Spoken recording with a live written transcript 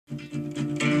And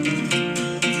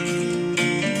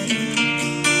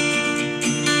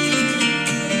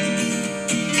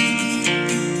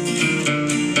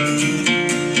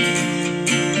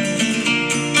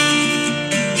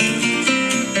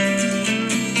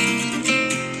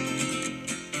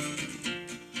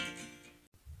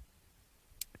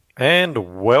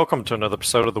welcome to another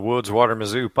episode of the Woods Water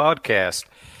Mizzou podcast.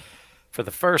 For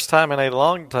the first time in a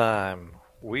long time,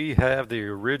 we have the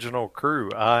original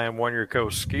crew. I am one of your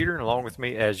co-hosts, Skeeter, and along with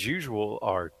me, as usual,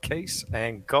 are Case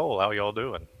and Cole. How y'all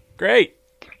doing? Great.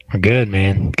 We're good,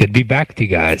 man. Good to be back with you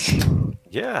guys.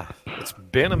 Yeah, it's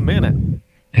been a minute.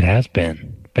 It has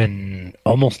been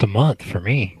almost a month for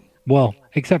me. Well,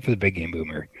 except for the Big Game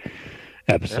Boomer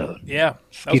episode. Yeah, that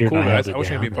was Skeeter cool, and I guys. held I it wish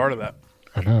I could be down. part of that.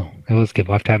 I know. It was good.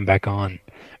 We'll have to have him back on.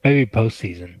 Maybe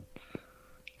postseason.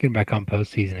 Get him back on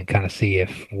postseason and kind of see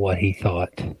if what he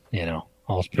thought,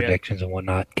 all his predictions and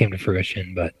whatnot came to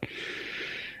fruition. But,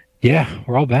 yeah,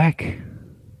 we're all back.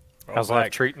 How's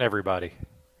life treating everybody?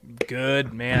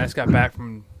 Good, man. I just got back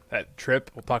from that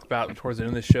trip we'll talk about towards the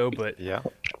end of the show. But Yeah.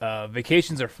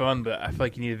 vacations are fun, but I feel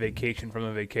like you need a vacation from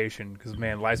a vacation because,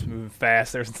 man, life's moving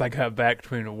fast ever since I got back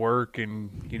between work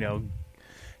and,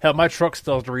 hell, my truck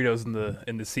still has Doritos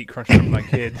in the seat crunching up my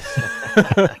kid.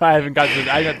 I haven't got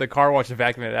the car wash to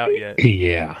vacuum it out yet.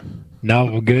 Yeah. No,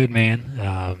 we're good,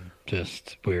 man.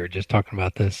 We were just talking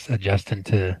about this, adjusting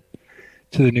to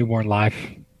the newborn life.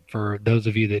 For those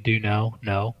of you that do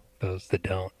know. Those that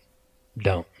don't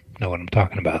know what I'm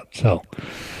talking about. So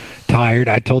tired.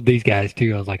 I told these guys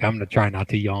too. I was like, I'm gonna try not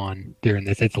to yawn during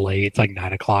this. It's late. It's like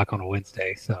 9:00 on a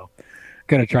Wednesday. So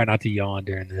gonna try not to yawn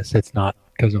during this. It's not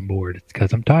because I'm bored. It's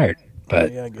because I'm tired.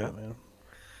 But Yeah, good, man.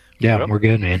 yeah, Yep. we're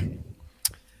good, man.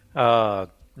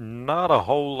 Not a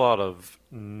whole lot of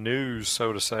news,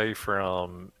 so to say,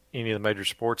 from any of the major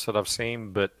sports that I've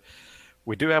seen, but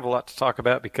we do have a lot to talk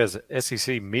about because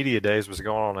SEC Media Days was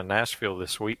going on in Nashville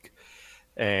this week.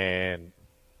 And,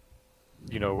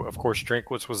 of course,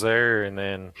 Drinkwitz was there, and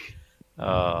then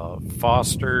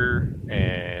Foster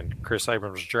and Chris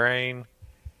Abrams-Drain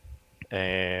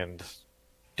and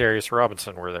Darius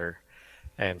Robinson were there.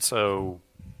 And so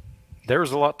there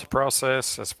was a lot to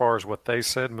process as far as what they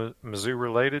said, Mizzou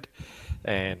related.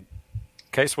 And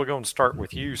Case, we're going to start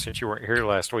with you since you weren't here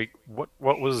last week. What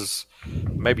was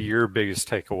maybe your biggest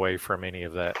takeaway from any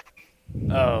of that?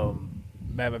 Man,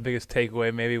 my biggest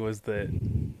takeaway maybe was that,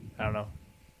 I don't know,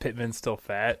 Pittman's still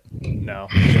fat. No,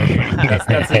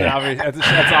 that's an obvious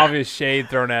that's obvious shade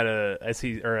thrown at a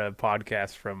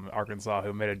podcast from Arkansas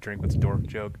who made a Drinkwitz dork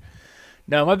joke.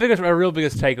 No, my real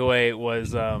biggest takeaway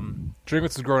was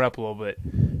Drinkwitz has grown up a little bit,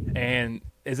 and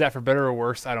is that for better or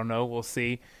worse? I don't know. We'll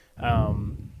see.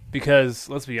 Because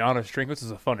let's be honest, Drinkwitz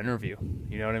is a fun interview.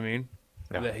 You know what I mean?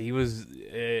 Yeah.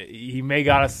 He may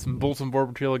got us some bulletin board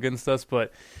material against us,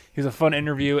 but he was a fun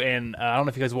interview. And I don't know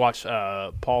if you guys watched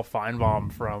Paul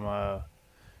Feinbaum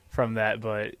from that,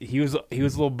 but he was a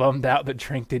little bummed out that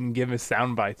Drink didn't give him his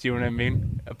sound bites. You know what I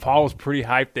mean? Paul was pretty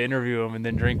hyped to interview him, and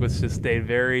then Drinkwitz just stayed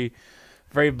very,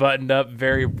 very buttoned up,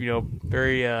 very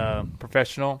very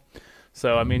professional.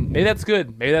 So I mean, maybe that's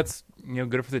good. Maybe that's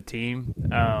good for the team.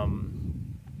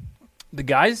 The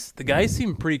guys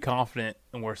seem pretty confident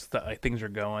in where things are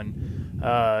going.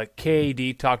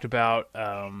 KAD talked about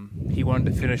he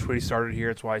wanted to finish what he started here.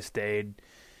 That's why he stayed.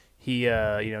 He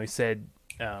said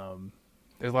there's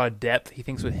a lot of depth. He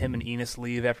thinks with him and Enos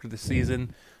leave after the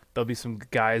season, there'll be some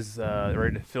guys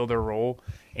ready to fill their role.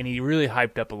 And he really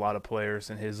hyped up a lot of players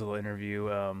in his little interview.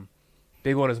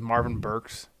 Big one is Marvin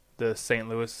Burks, the St.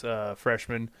 Louis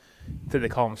freshman. They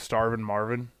call him Starvin'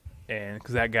 Marvin. And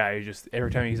because that guy is just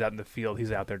every time he's out in the field,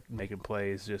 he's out there making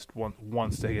plays. Just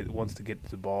wants to get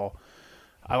the ball.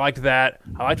 I liked that.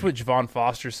 I liked what Javon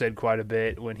Foster said quite a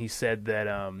bit when he said that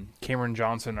Cameron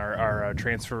Johnson, our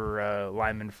transfer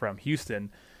lineman from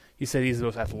Houston, he said he's the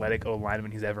most athletic O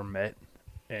lineman he's ever met,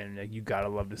 and you gotta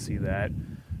love to see that.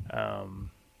 And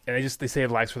they say he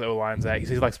likes where the O line's at. He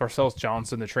says he likes Marcellus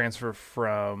Johnson, the transfer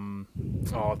from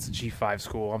it's a G5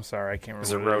 school. I'm sorry, I can't remember.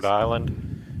 Is it what Rhode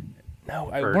Island?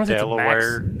 No, Or I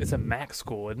Delaware? it's a MAC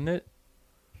school, isn't it?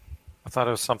 I thought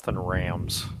it was something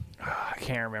Rams. I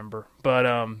can't remember,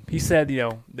 but he said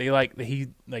they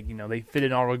they fit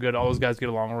in all real good. All those guys get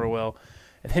along real well.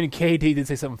 And then KD did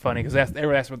say something funny because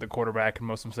everyone asked about the quarterback, and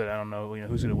most of them said, "I don't know,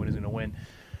 who's going to win."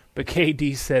 But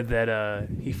KD said that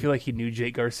he feel like he knew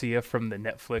Jake Garcia from the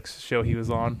Netflix show he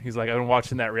was on. He's like, I've been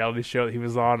watching that reality show that he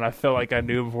was on, and I felt like I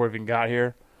knew him before he even got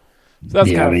here. So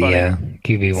that's kind of funny. Yeah,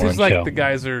 QB1 Seems like show. the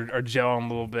guys are gelling a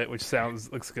little bit, which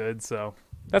looks good. So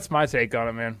that's my take on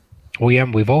it, man. Well, yeah,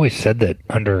 we've always said that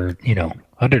under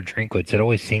Drinkwitz, it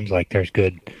always seems like there's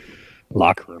good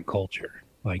locker room culture.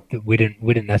 Like we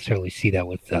didn't necessarily see that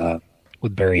with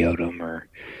Barry Odom or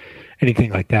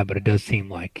anything like that, but it does seem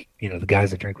like the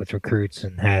guys that drink with recruits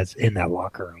and has in that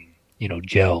locker room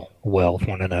gel well with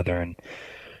one another. And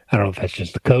I don't know if that's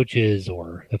just the coaches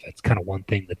or if it's kind of one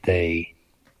thing that they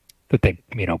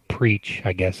preach,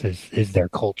 I guess, is their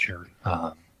culture.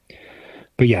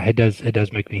 But yeah, it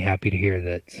does make me happy to hear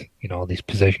that all these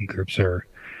position groups are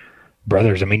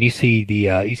brothers. I mean, you see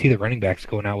the running backs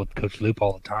going out with Coach Loop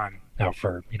all the time out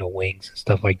for wings and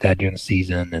stuff like that during the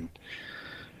season and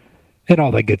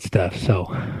all that good stuff.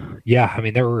 So yeah, I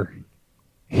mean, there were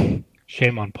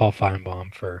shame on Paul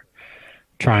Feinbaum for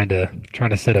trying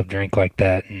to set up Drink like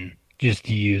that and just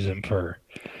use him for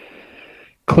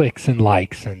clicks and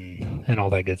likes and all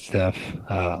that good stuff.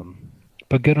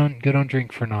 But good on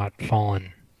Drink for not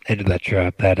falling into that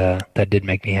trap. That did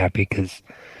make me happy because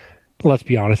let's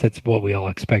be honest, that's what we all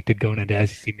expected going into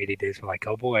SEC Media Days. We're like,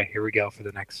 oh boy, here we go for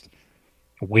the next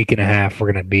week and a half.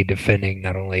 We're going to be defending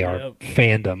not only our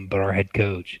fandom but our head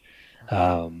coach. We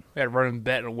had to run and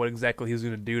bet on what exactly he was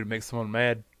going to do to make someone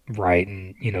mad. Right,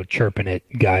 and chirping at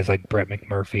guys like Brett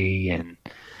McMurphy and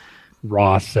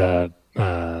Ross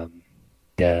Dellinger,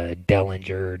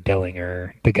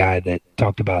 the guy that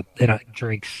talked about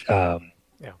Drink's side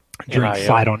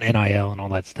on NIL and all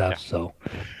that stuff. Yeah. So,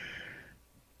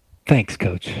 thanks,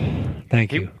 Coach.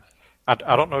 Thank you.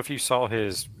 I don't know if you saw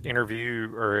his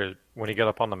interview or when he got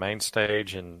up on the main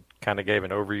stage and kind of gave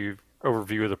an overview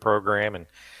of the program, and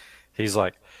he's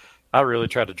like, I really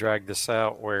tried to drag this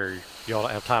out where y'all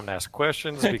don't have time to ask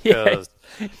questions because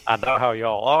I know how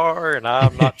y'all are, and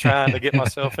I'm not trying to get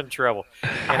myself in trouble.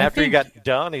 And after he got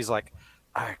done, he's like,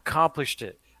 I accomplished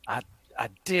it. I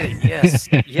did it. Yes.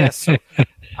 Yes. So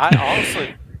I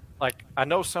honestly, I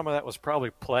know some of that was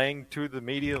probably playing to the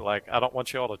media. Like, I don't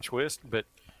want y'all to twist, but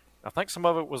I think some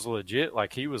of it was legit.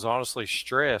 Like, he was honestly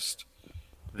stressed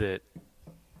that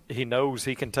he knows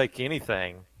he can take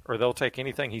anything or they'll take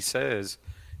anything he says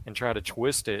and try to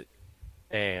twist it.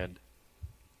 And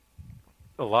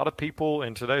a lot of people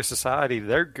in today's society,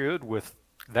 they're good with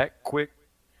that quick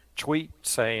tweet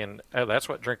saying, oh, that's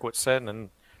what Drinkwitz said,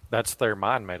 and that's their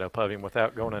mind made up of him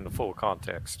without going into full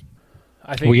context.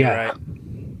 I think you're right.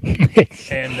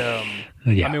 And,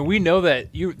 I mean, we know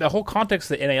that the whole context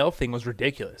of the NIL thing was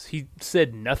ridiculous. He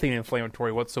said nothing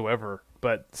inflammatory whatsoever,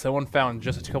 but someone found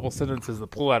just a couple sentences to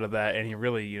pull out of that, and he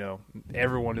really,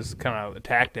 everyone just kind of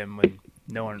attacked him when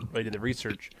no one really did the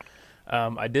research.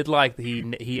 I did like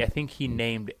that I think he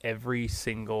named every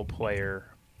single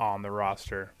player on the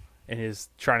roster and is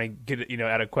trying to get it,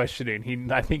 out of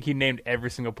questioning. I think he named every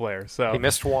single player. So he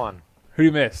missed one. Who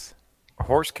did he miss?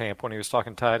 Horse Camp when he was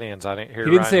talking tight ends. I didn't hear.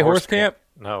 He didn't say Horse Camp?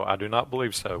 No, I do not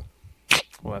believe so.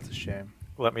 Well, that's a shame.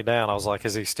 Let me down. I was like,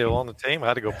 is he still on the team? I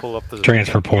had to go pull up the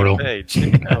transfer portal page.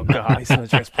 Oh God, he's on the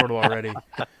transfer portal already.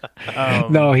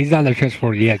 No, he's not on the transfer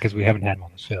portal yet because we haven't had him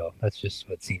on the show. That's just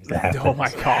what seems to happen. Oh my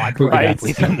God!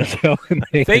 Right? On the show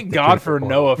Thank God for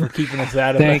Noah for keeping us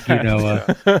out of Thank you,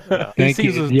 Noah. He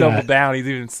seems to double down. He's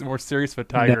even more serious of a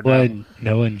Tiger now.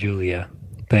 Noah and Julia.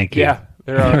 Thank you. Yeah,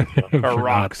 there are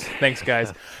rocks. Thanks,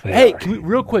 guys. Hey,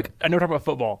 real quick, I know we're talking about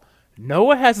football.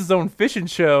 Noah has his own fishing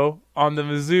show on the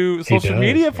Mizzou social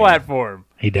media platform.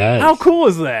 He does. How cool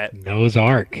is that? Noah's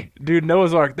Ark. Dude,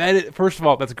 Noah's Ark. First of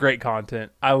all, that's great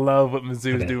content. I love what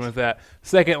Mizzou is doing with that.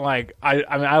 Second,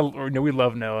 we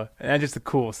love Noah, and that's just the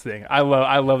coolest thing. I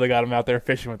love they got him out there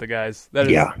fishing with the guys. That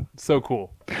is so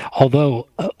cool. Although,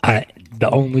 the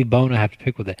only bone I have to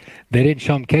pick with it, they didn't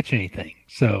show him catch anything.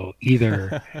 So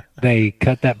either they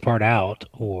cut that part out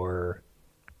or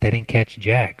they didn't catch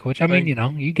Jack, which, I mean,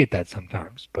 you get that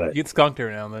sometimes. But you get skunked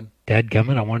every now and then.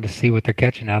 Dadgummit, I wanted to see what they're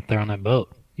catching out there on that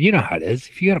boat. You know how it is.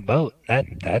 If you got a boat,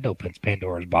 that opens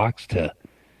Pandora's box to,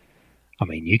 I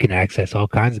mean, you can access all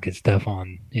kinds of good stuff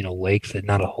on, lakes that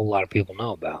not a whole lot of people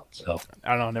know about. So I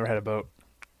don't know. I never had a boat.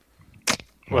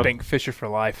 Well, Bank fisher for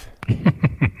life.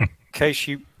 Case,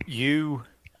 you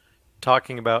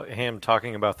talking about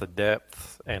the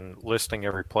depth and listing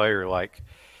every player, like,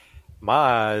 my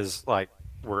eyes,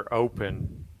 were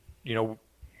open.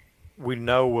 We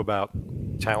know about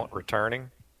talent returning.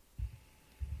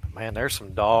 Man, there's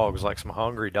some dogs, some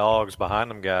hungry dogs behind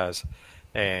them guys.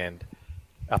 And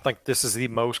I think this is the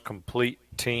most complete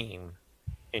team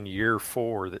in year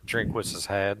 4 that Drinkwitz has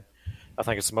had. I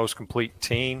think it's the most complete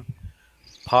team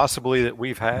possibly that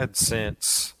we've had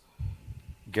since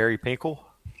Gary Pinkel.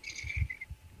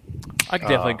 I can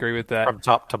definitely agree with that. From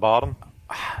top to bottom.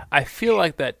 I feel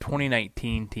like that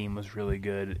 2019 team was really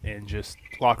good and just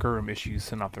locker room issues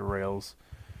sent off the rails.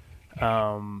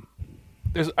 And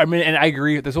I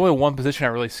agree. There's only one position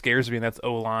that really scares me, and that's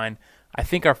O-line. I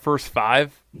think our first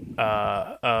five,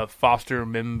 Foster,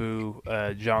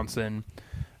 Mimbu, Johnson,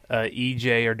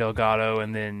 EJ or Delgado,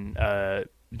 and then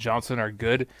Johnson are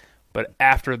good. But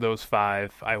after those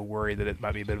five, I worry that it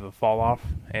might be a bit of a fall off.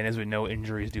 And as we know,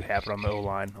 injuries do happen on the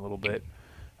O-line a little bit.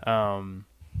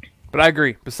 But I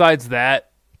agree. Besides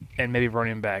that, and maybe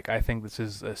running back, I think this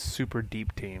is a super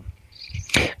deep team.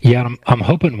 Yeah, I'm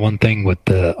hoping one thing with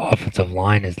the offensive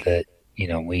line is that,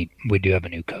 we do have a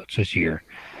new coach this year.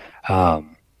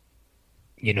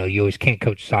 You always can't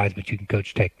coach size, but you can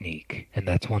coach technique. And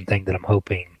that's one thing that I'm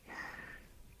hoping,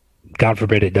 God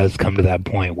forbid it does come to that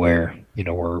point where,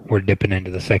 we're dipping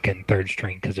into the second, third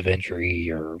string because of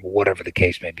injury or whatever the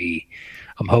case may be.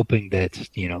 I'm hoping that,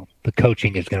 the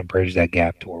coaching is going to bridge that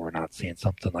gap to where we're not seeing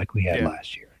something like we had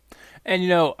last year. And,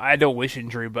 I don't wish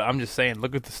injury, but I'm just saying,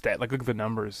 look at the look at the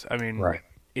numbers. I mean, right.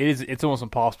 It's almost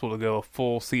impossible to go a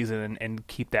full season and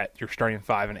keep that your starting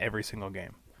five in every single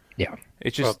game. Yeah.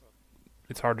 It's just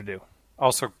it's hard to do.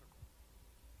 Also,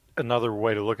 another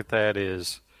way to look at that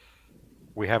is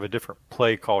we have a different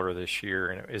play caller this year,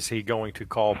 and is he going to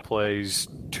call plays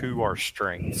to our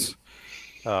strengths?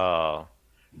 I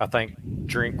think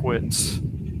Drinkwitz,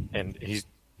 and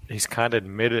he's kind of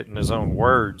admitted in his own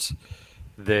words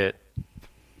that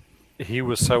he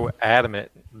was so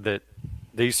adamant that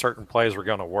these certain plays were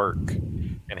going to work,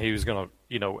 and he was going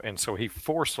to, and so he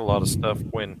forced a lot of stuff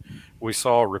when we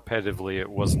saw repetitively it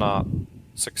was not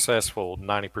successful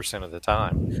 90% of the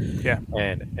time. Yeah.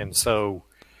 And so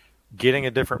getting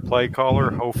a different play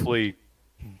caller hopefully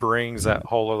brings that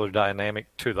whole other dynamic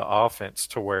to the offense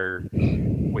to where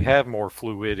we have more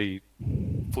fluidity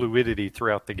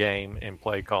throughout the game in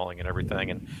play calling and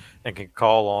everything, and can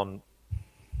call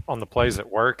on the plays that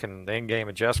work, and the in-game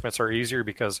adjustments are easier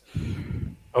because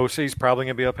OC's probably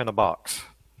going to be up in a box,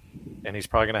 and he's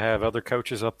probably going to have other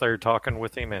coaches up there talking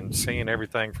with him and seeing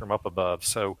everything from up above.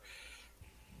 So,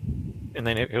 and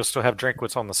then he'll still have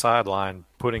Drinkwitz on the sideline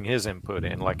putting his input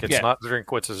in. Like, it's not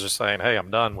Drinkwitz is just saying, hey,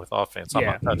 I'm done with offense. I'm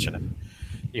not touching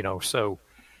it. So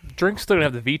Drink's still going to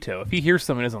have the veto. If he hears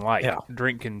something he doesn't like,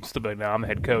 Drink can still be like, no, I'm the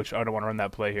head coach. I don't want to run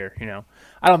that play here. I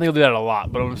don't think he'll do that a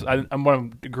lot, but what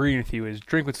I'm agreeing with you is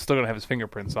Drinkwitz is still going to have his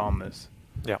fingerprints on this.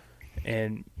 Yeah.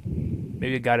 And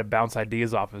maybe a guy to bounce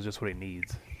ideas off is just what he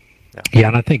needs. Yeah,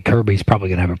 and I think Kirby's probably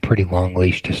going to have a pretty long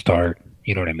leash to start,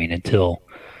 you know what I mean, until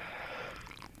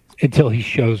he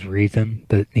shows reason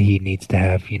that he needs to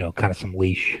have, kind of some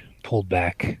leash pulled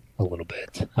back a little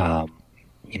bit.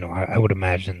 I would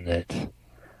imagine that,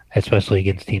 especially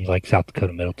against teams like South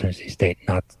Dakota, Middle Tennessee State,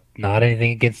 not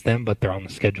anything against them, but they're on the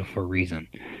schedule for a reason.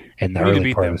 And we need to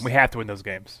beat them. We have to win those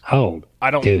games. Oh,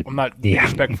 dude, I'm not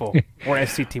disrespectful. We're an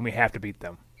SC team. We have to beat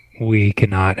them. We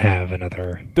cannot have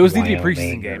another. Those need to be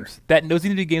preseason games. Those need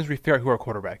to be games where we figure out who our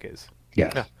quarterback is.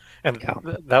 Yes. Yeah. And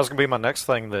that was going to be my next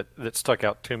thing that stuck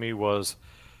out to me was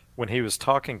when he was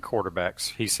talking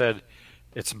quarterbacks, he said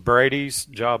it's Brady's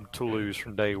job to lose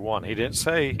from day one. He didn't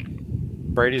say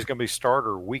Brady's going to be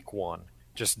starter week one.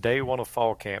 Just day one of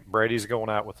fall camp, Brady's going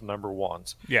out with the number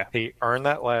ones. Yeah. He earned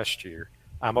that last year.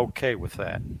 I'm okay with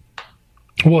that.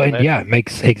 Well, and it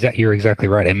makes you're exactly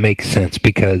right. It makes sense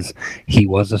because he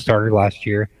was a starter last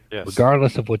year. Yes.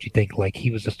 Regardless of what you think, like he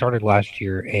was a starter last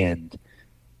year, and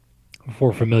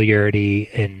for familiarity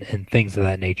and things of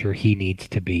that nature, he needs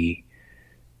to be,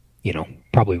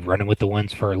 probably running with the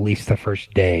wins for at least the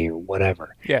first day or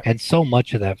whatever. Yeah. And so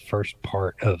much of that first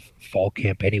part of fall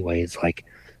camp anyway is like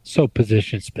so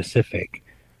position specific.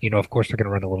 Of course they're going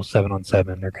to run a little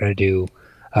 7-on-7. They're going to do,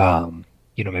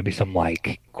 maybe some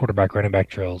like quarterback running back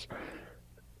drills.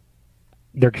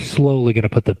 They're slowly going to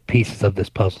put the pieces of this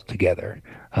puzzle together.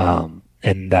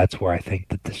 And that's where I think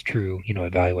that this true,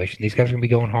 evaluation, these guys are going to be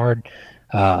going hard.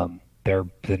 They're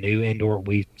the new indoor,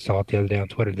 we saw it the other day on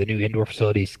Twitter, the new indoor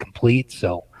facility is complete.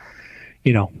 So,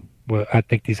 I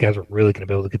think these guys are really going to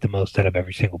be able to get the most out of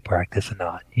every single practice and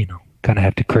not, kind of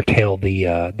have to curtail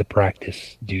the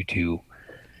practice due to,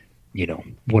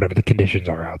 whatever the conditions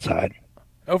are outside.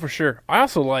 Oh, for sure. I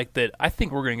also like that. I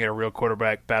think we're going to get a real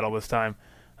quarterback battle this time.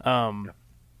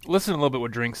 Listen a little bit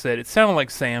what Drink said. It sounded like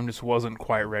Sam just wasn't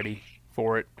quite ready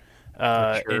for it.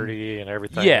 Maturity and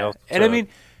everything else. And I mean,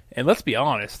 and let's be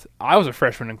honest, I was a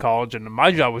freshman in college, and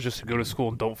my job was just to go to school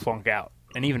and don't flunk out.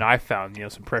 And even I found,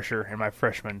 some pressure in my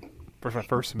my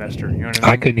first semester. You know what I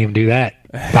mean? I couldn't even do that.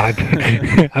 I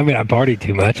partied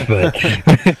too much, but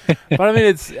but I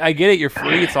mean, I get it. You're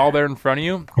free. It's all there in front of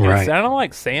you. And right. It sounded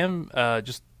like Sam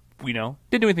just didn't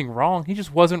do anything wrong. He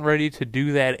just wasn't ready to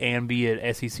do that and be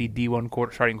an SEC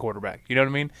D1 starting quarterback. You know what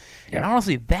I mean? Yeah. And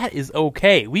honestly, that is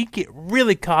okay. We get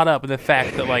really caught up in the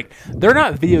fact that, like, they're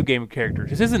not video game characters.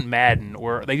 This isn't Madden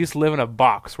where they just live in a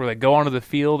box where they go onto the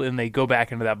field and they go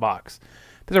back into that box.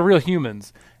 These are real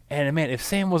humans. And, man, if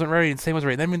Sam wasn't ready and Sam was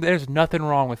ready, I mean, there's nothing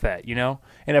wrong with that,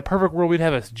 In a perfect world, we'd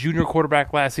have a junior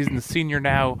quarterback last season, the senior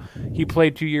now. He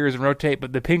played 2 years and rotate,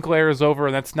 but the pink layer is over,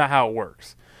 and that's not how it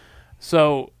works.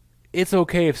 So it's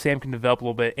okay if Sam can develop a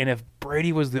little bit. And if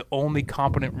Brady was the only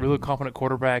really competent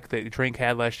quarterback that Drink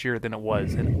had last year, then it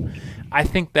was. And I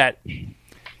think that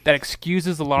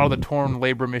excuses a lot of the torn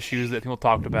labrum issues that people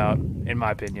talked about, in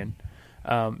my opinion.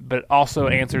 But it also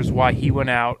answers why he went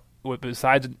out.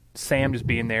 Besides Sam just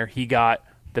being there, he got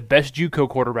the best JUCO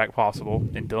quarterback possible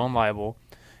in Dylan Leibel,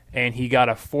 and he got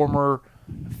a former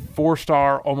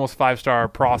 4-star, almost 5-star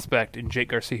prospect in Jake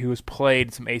Garcia, who has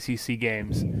played some ACC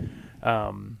games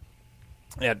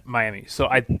at Miami. So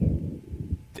he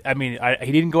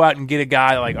didn't go out and get a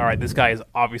guy like, all right, this guy is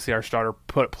obviously our starter.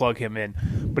 Plug him in,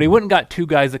 but he went and got 2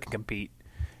 guys that can compete.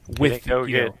 With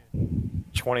get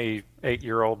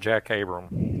 28-year-old Jack Abram.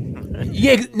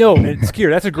 Yeah, no, Skier,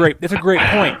 that's a great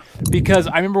point, because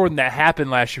I remember when that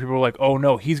happened last year, people were like, "Oh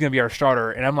no, he's going to be our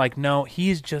starter," and I'm like, "No,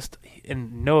 he's just."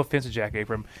 And no offense to Jack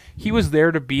Abram, he was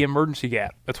there to be emergency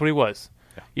gap. That's what he was.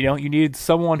 Yeah. You needed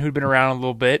someone who'd been around a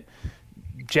little bit.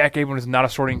 Jack Abram is not a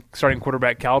starting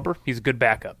quarterback caliber. He's a good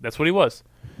backup. That's what he was.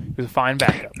 He was a fine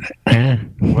backup.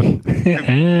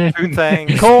 Two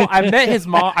things. Cole, I met his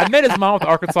mom at the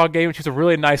Arkansas game, and she's a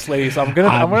really nice lady. So I'm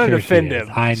gonna defend him.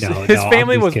 I know. His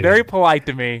family was very polite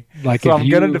to me, so I'm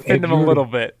gonna defend him a little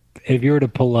bit. If you were to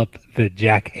pull up the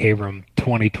Jack Abram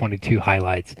 2022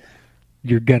 highlights,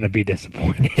 you're gonna be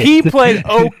disappointed. He played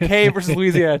okay versus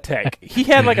Louisiana Tech. He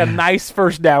had like a nice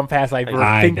first down pass. I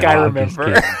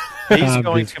remember. He's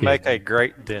going to make a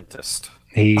great dentist.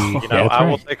 I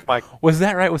will take my. Was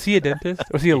that right? Was he a dentist?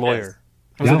 Or was he a lawyer?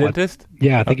 Was he a dentist?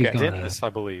 Yeah, I think he's a dentist, I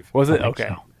believe. Was it? Okay.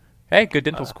 So. Hey, good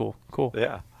dental school. Cool.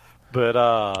 Yeah, but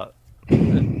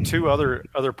 2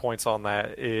 other points on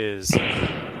that is,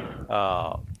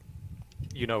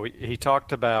 he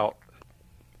talked about,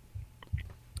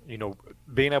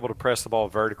 being able to press the ball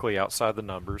vertically outside the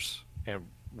numbers, and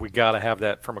we got to have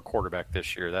that from a quarterback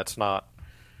this year. That's not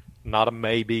a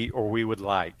maybe or we would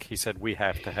like. He said we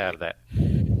have to have that.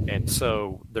 And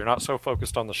so they're not so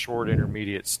focused on the short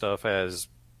intermediate stuff as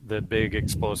the big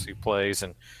explosive plays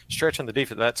and stretching the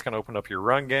defense. That's going to open up your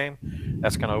run game.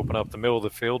 That's going to open up the middle of the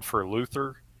field for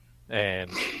Luther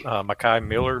and Mekhi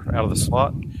Miller out of the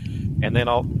slot. And then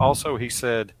also he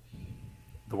said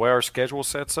the way our schedule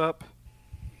sets up,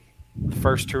 the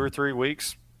first 2 or 3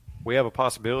 weeks, we have a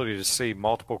possibility to see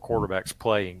multiple quarterbacks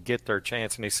play and get their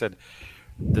chance. And he said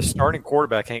the starting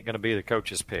quarterback ain't going to be the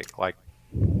coach's pick. Like,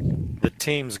 the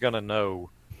team's going to know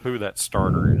who that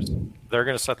starter is. They're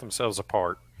going to set themselves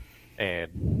apart,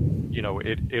 and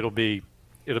it'll be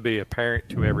apparent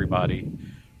to everybody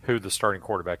who the starting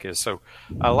quarterback is. So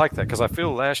I like that, because I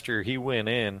feel last year he went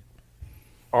in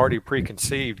already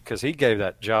preconceived, because he gave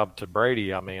that job to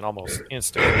Brady. I mean, almost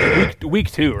instantly.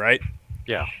 Week 2, right?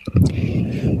 Yeah.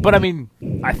 But I mean,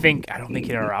 I don't think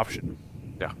he had our option.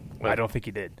 Yeah, I don't think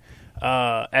he did.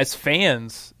 As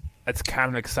fans, it's kind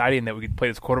of exciting that we could play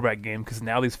this quarterback game, because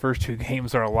now these first 2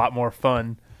 games are a lot more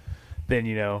fun than,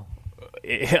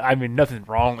 nothing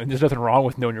wrong. And there's nothing wrong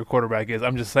with knowing your quarterback is.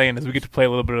 I'm just saying, as we get to play a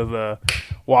little bit of the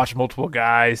watch multiple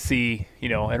guys, see,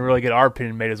 and really get our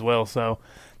opinion made as well. So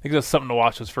I think there's something to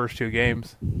watch those first 2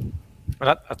 games. And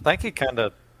I think he kind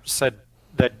of said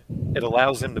that it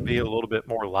allows him to be a little bit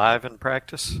more live in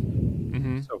practice.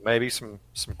 Mm-hmm. So maybe some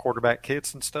quarterback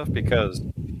kits and stuff, because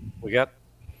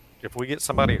if we get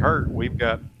somebody hurt, we've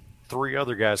got 3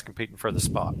 other guys competing for the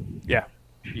spot. Yeah.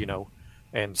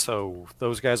 And so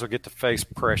those guys will get to face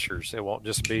pressures. It won't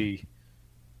just be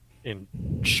in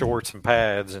shorts and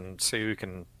pads and see who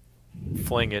can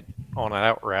fling it on an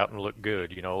out route and look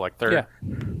good. They're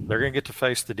going to get to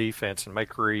face the defense and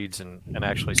make reads and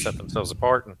actually set themselves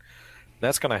apart. And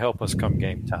that's going to help us come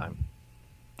game time.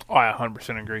 Oh, I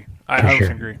 100% agree. I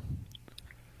 100% agree.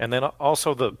 And then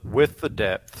also with the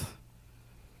depth,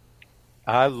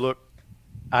 I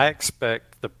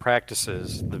expect the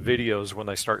practices, the videos, when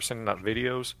they start sending out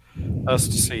videos, us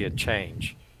to see a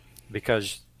change,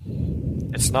 because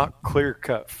it's not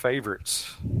clear-cut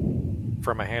favorites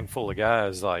from a handful of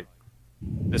guys like,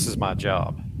 this is my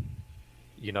job.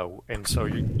 And so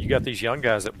you got these young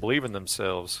guys that believe in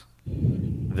themselves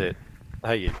that,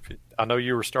 hey, I know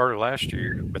you were starter last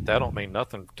year, but that don't mean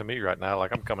nothing to me right now.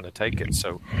 Like, I'm coming to take it.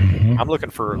 So I'm looking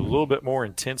for a little bit more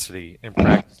intensity in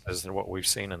practices than what we've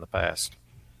seen in the past.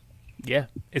 Yeah,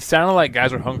 it sounded like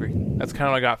guys are hungry. That's kind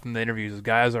of what I got from the interviews. Is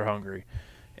guys are hungry,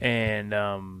 and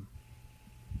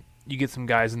you get some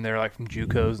guys in there like from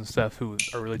JUCOs and stuff who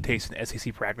are really tasting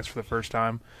SEC practice for the first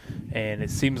time, and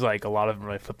it seems like a lot of them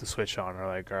really flip the switch on. Are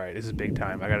like, all right, this is big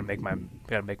time. I got to make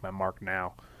my mark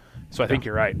now. So I think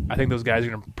you're right. I think those guys are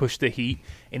going to push the heat,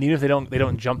 and even if they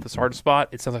don't jump this hard spot,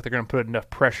 it sounds like they're going to put enough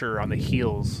pressure on the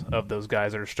heels of those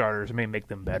guys that are starters and maybe make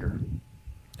them better.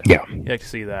 Yeah. You like to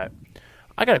see that.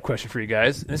 I got a question for you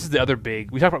guys. This is the other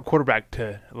big. We talked about quarterback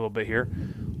a little bit here.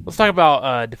 Let's talk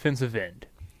about defensive end.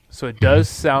 So it does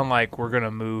sound like we're going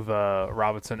to move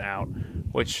Robinson out,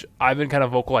 which I've been kind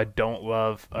of vocal. I don't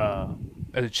love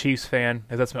as a Chiefs fan,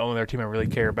 as that's my only other team I really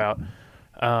care about.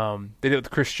 They did it with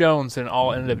Chris Jones, and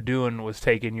all it ended up doing was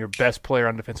taking your best player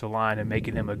on defensive line and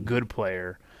making him a good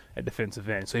player at defensive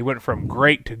end. So he went from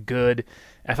great to good.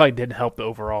 I feel like it didn't help the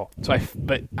overall.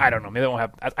 But I don't know. Maybe that won't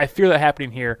happen. I fear that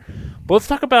happening here. But let's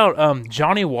talk about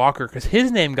Johnny Walker, because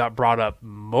his name got brought up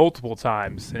multiple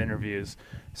times in interviews.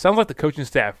 Sounds like the coaching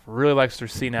staff really likes what they're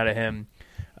seeing out of him.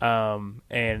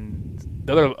 And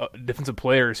the other defensive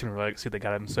players seem to really like to see what they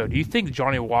got him. So do you think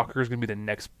Johnny Walker is going to be the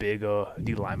next big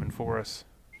D lineman for us?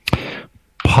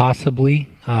 Possibly.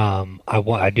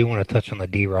 I do want to touch on the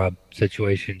D-Rob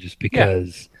situation just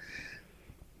because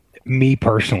me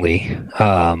personally,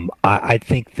 I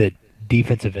think that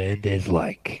defensive end is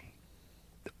like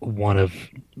one of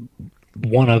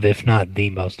if not the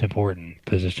most important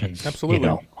positions. Absolutely.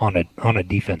 On a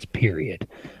defense period.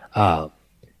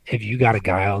 If you got a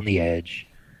guy on the edge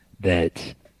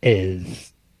that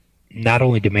is not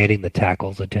only demanding the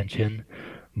tackle's attention,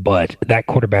 but that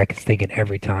quarterback is thinking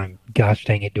every time, gosh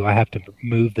dang it, do I have to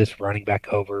move this running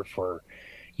back over for,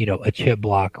 a chip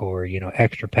block or,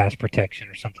 extra pass protection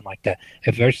or something like that.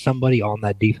 If there's somebody on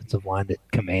that defensive line that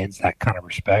commands that kind of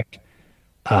respect,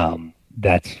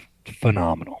 that's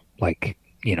phenomenal. Like,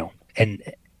 and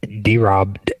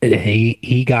D-Rob,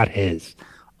 he got his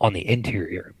on the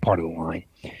interior part of the line.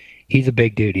 He's a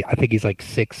big dude. I think he's like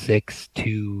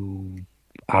 6'6",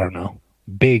 I don't know,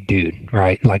 big dude,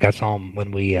 right? Like I saw him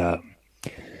when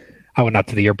I went out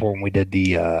to the airport when we did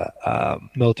the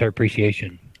military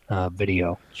appreciation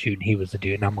video shoot, and he was the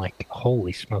dude. And I'm like,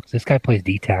 holy smokes, this guy plays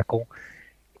D-tackle.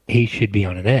 He should be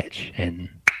on an edge. And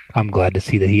I'm glad to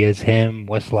see that he is him,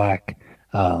 Westlack,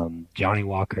 Johnny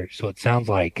Walker. So it sounds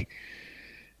like,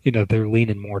 they're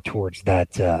leaning more towards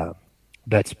that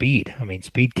speed. I mean,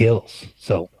 speed kills.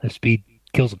 So if speed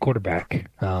kills a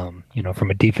quarterback, from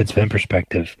a defensive end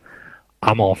perspective,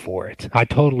 I'm all for it. I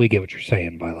totally get what you're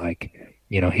saying by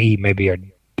he may be our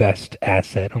best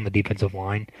asset on the defensive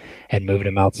line, and moving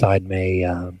him outside may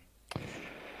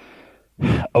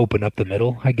open up the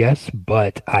middle, I guess.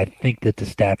 But I think that the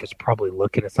staff is probably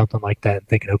looking at something like that and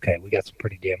thinking, okay, we got some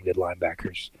pretty damn good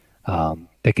linebackers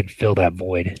that can fill that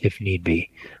void if need be.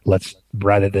 Let's,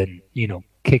 rather than,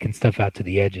 kicking stuff out to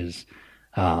the edges,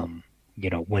 when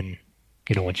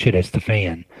shit hits the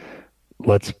fan,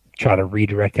 let's try to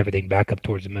redirect everything back up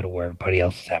towards the middle where everybody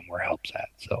else is at, where help's at.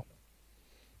 So,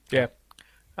 yeah,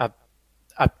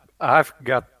 I've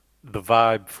got the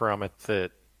vibe from it that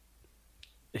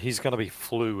he's going to be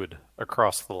fluid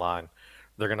across the line.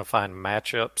 They're going to find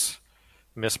mismatches,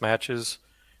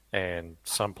 and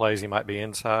some plays he might be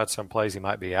inside, some plays he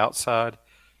might be outside.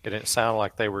 It didn't sound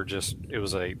like it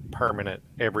was a permanent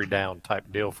every down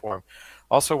type deal for him.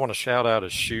 Also want to shout out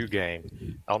his shoe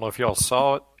game. I don't know if y'all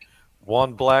saw it.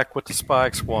 One black with the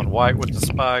spikes, one white with the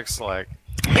spikes.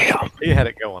 He had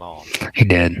it going on. He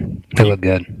did. They look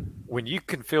good. When you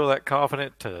can feel that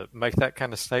confident to make that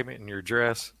kind of statement in your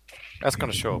dress, that's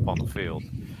going to show up on the field.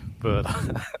 But,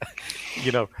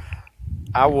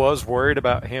 I was worried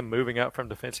about him moving up from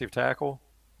defensive tackle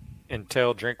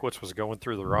until Drinkwitz was going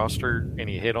through the roster and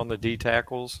he hit on the D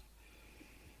tackles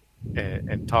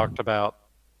and talked about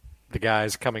the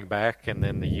guys coming back and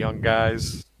then the young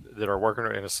guys that are working.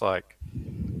 And it's like,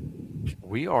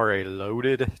 we are a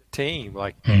loaded team.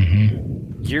 Like, I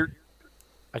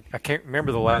can't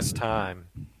remember the last time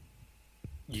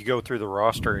you go through the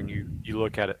roster and you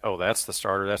look at it, oh, that's the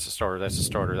starter, that's the starter, that's the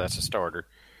starter, that's the starter.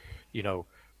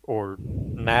 Or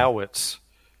now it's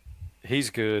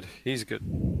he's good.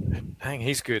 Dang,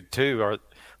 he's good too. Are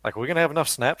we gonna have enough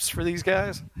snaps for these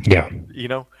guys? Yeah.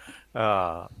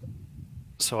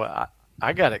 So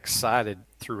I got excited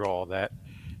through all that.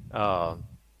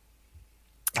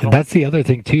 That's the other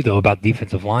thing too, though, about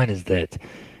defensive line is that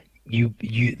you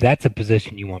that's a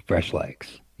position you want fresh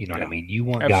legs. You know what I mean? You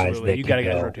want absolutely. Guys that you got to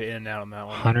go get in and out on that one.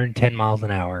 110 miles an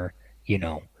hour.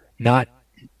 Not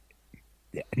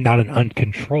an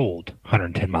uncontrolled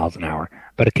 110 miles an hour,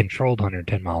 but a controlled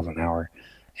 110 miles an hour.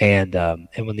 And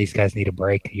when these guys need a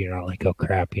break, you're not like, oh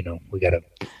crap, we got to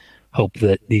hope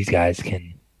that these guys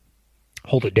can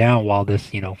hold it down while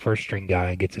this, first string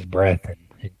guy gets his breath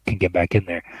and can get back in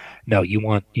there. No, you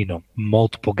want,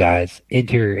 multiple guys,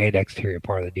 interior and exterior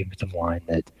part of the defensive line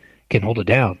that can hold it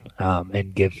down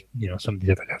and give, some of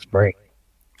these other guys a break.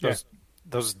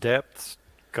 Those depths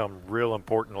come real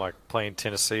important, like playing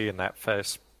Tennessee and that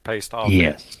fast-paced offense.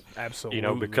 Yes,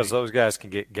 absolutely. Because those guys can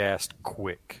get gassed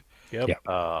quick. Yep.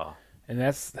 And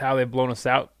that's how they've blown us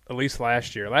out, at least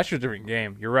last year. Last year's a different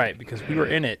game. You're right, because we were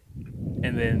in it,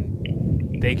 and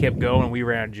then they kept going, and we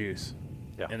ran juice.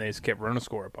 Yeah. And they just kept running a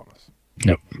score up on us.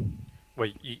 Yep. Well,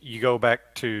 you go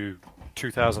back to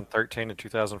 2013 and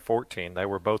 2014. They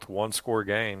were both one-score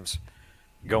games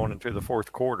going into the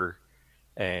fourth quarter,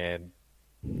 and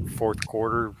fourth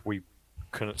quarter we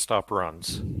couldn't stop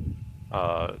runs,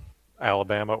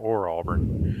 Alabama or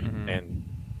Auburn. And,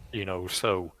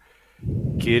 so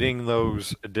getting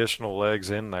those additional legs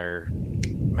in there,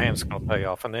 man, it's going to pay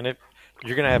off. And then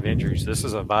you're going to have injuries. This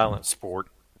is a violent sport.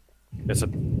 It's a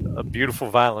beautiful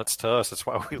violence to us. That's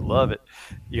why we love it.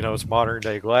 It's modern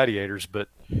day gladiators, but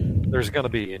there's going to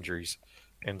be injuries.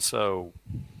 And so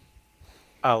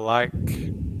I like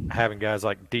having guys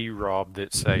like D-Rob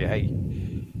that say, hey,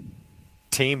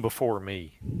 team before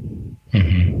me,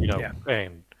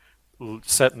 and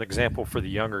set an example for the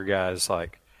younger guys,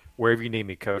 like wherever you need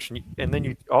me, coach. And then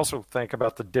you also think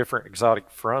about the different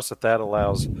exotic fronts that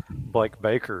allows Blake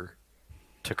Baker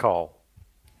to call,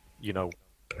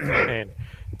 and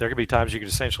there could be times you could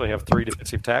essentially have 3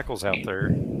 defensive tackles out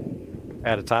there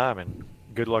at a time, and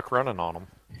good luck running on them.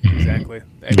 Exactly.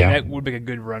 And that would make a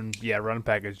good run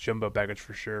package, jumbo package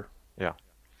for sure. Yeah.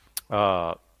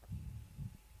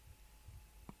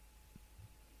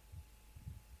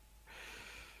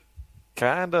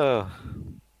 Kind of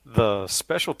the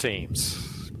special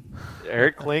teams.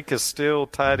 Eric Link is still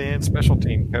tight end special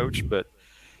team coach, but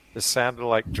it sounded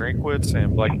like Drinkwitz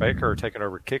and Blake Baker are taking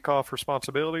over kickoff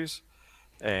responsibilities,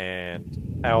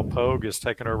 and Al Pogue is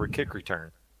taking over kick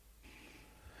return.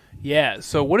 Yeah,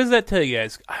 so what does that tell you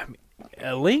guys? I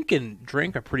mean, Link and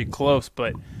Drink are pretty close,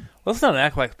 but let's not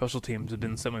act like special teams have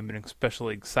been something we've been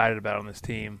especially excited about on this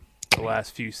team the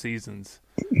last few seasons.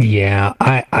 Yeah,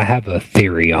 I have a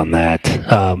theory on that.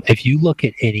 If you look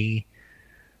at any,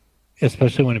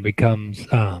 especially when it becomes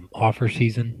offer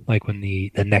season, like when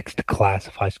the next class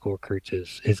of high school recruits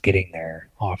is getting their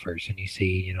offers, and you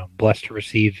see, blessed to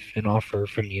receive an offer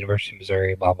from the University of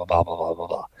Missouri, blah, blah, blah, blah, blah, blah,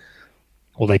 blah.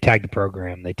 Well, they tag the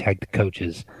program, they tag the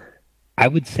coaches. I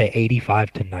would say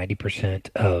 85 to 90%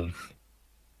 of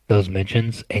those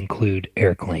mentions include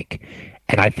Eric Link,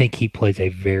 and I think he plays a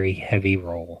very heavy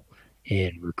role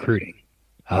in recruiting.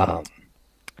 I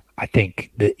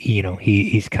think that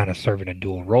he's kind of serving a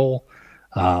dual role.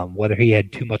 Whether he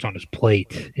had too much on his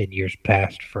plate in years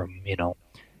past from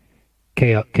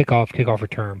kickoff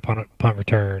return, punt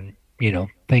return,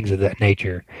 things of that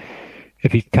nature.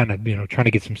 If he's kind of trying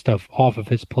to get some stuff off of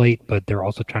his plate, but they're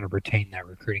also trying to retain that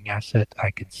recruiting asset,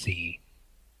 I could see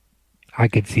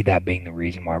that being the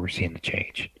reason why we're seeing the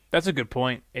change. That's a good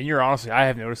point. And I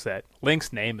have noticed that.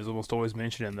 Link's name is almost always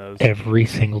mentioned in those. Every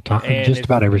single time. Just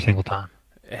about every single time.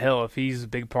 Hell, if he's a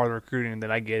big part of recruiting, then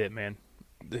I get it, man.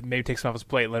 Maybe take some off his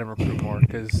plate and let him recruit more,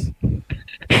 because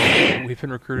we've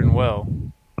been recruiting well.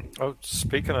 Oh,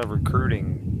 speaking of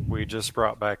recruiting, we just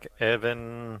brought back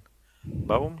Evan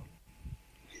Boehm.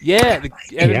 Yeah,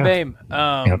 Evan Boehm,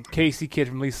 KC kid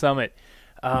from Lee Summit.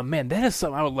 Man, that is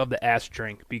something I would love to ask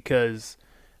Drink, because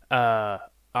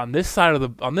on this side of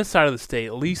the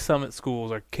state, Lee Summit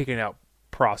schools are kicking out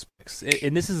prospects,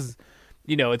 and this is,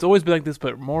 it's always been like this,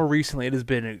 but more recently it has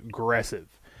been aggressive.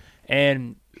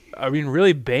 And I mean,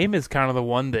 really, Boehm is kind of the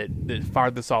one that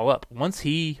fired this all up. Once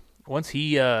he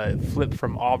flipped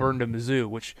from Auburn to Mizzou,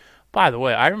 which, by the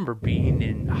way, I remember being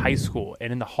in high school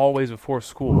and in the hallways before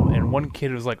school, and one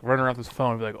kid was like running around with his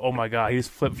phone and be like, "Oh my god, he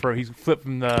flipped from here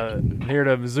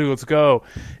to Mizzou. Let's go!"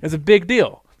 It's a big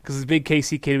deal because he's a big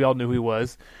KC kid. We all knew who he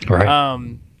was. Right.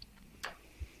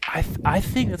 I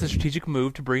think that's a strategic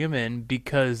move to bring him in,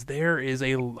 because there is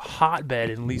a hotbed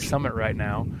in Lee Summit right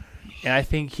now, and I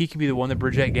think he can be the one to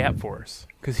bridge that gap for us,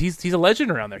 because he's a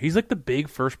legend around there. He's like the big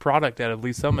first product out of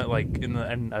Lee Summit, like in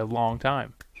a long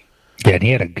time. Yeah, and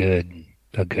he had a good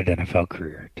NFL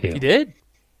career too. He did.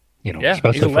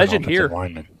 Especially he's a legend here.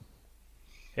 Lineman.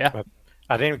 Yeah,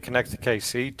 I didn't even connect the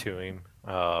KC to him,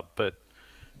 but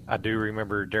I do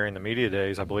remember during the media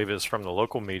days, I believe it was from the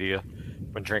local media,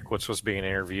 when Drinkwitz was being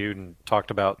interviewed and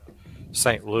talked about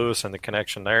St. Louis and the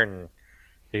connection there, and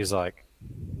he's like,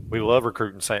 "We love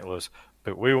recruiting St. Louis.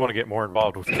 but we want to get more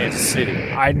involved with Kansas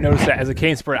City. I noticed that as a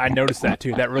Kansas Spurs, I noticed that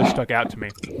too. That really stuck out to me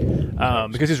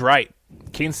because he's right.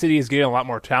 Kansas City is getting a lot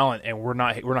more talent, and we're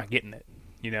not getting it.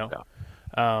 You know,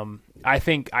 Yeah. I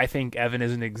think Evan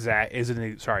is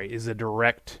a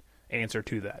direct answer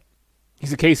to that.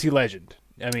 He's a KC legend.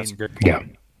 I mean, That's a good point. Yeah.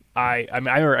 I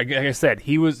remember, like I said,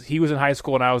 he was in high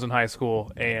school and I was in high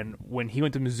school, and when he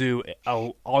went to Mizzou,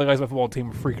 all the guys on the football team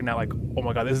were freaking out like, "Oh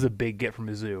my god, this is a big get from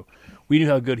Mizzou." We knew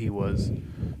how good he was.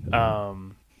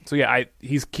 So yeah,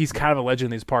 he's kind of a legend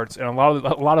in these parts, and a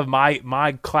lot of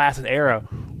my class and era,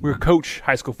 we coach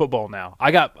high school football now.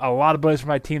 I got a lot of buddies from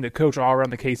my team that coach all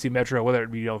around the KC Metro, whether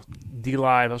it be D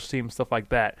line, special team, stuff like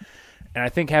that. And I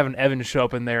think having Evan show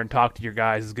up in there and talk to your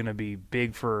guys is going to be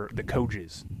big for the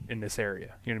coaches in this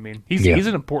area. You know what I mean? He's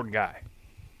an important guy.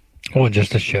 Well,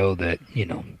 just to show that,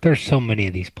 there's so many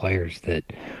of these players that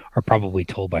are probably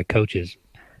told by coaches.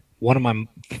 One of my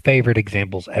favorite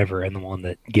examples ever, and the one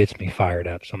that gets me fired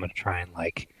up, so I'm going to try and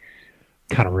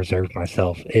kind of reserve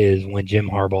myself, is when Jim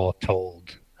Harbaugh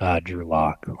told Drew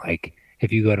Lock,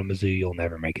 if you go to Mizzou, you'll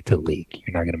never make it to the league.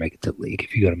 You're not going to make it to the league.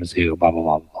 If you go to Mizzou, blah, blah,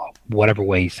 blah, blah. Whatever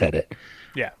way he said it.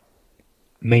 Yeah.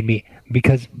 Made me,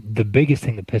 because the biggest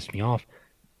thing that pissed me off,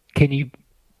 can you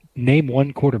name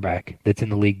one quarterback that's in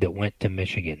the league that went to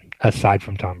Michigan, aside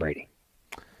from Tom Brady?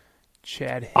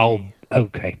 Chad Henne. Oh,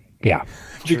 okay. Yeah.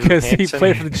 Because he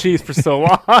played for the Chiefs for so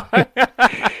long.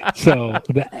 So,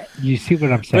 you see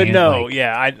what I'm saying? But no,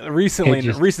 recent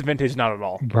vintage, not at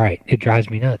all. Right. It drives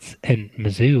me nuts. And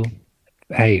Mizzou,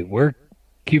 hey, we're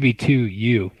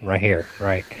QB2U right here,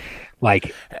 right?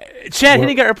 Chad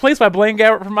Henne got replaced by Blaine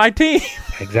Gabbert from my team.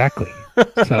 Exactly.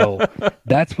 So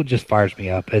that's what just fires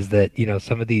me up, is that,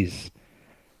 some of these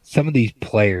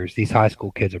players, these high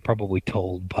school kids, are probably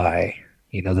told by,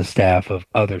 the staff of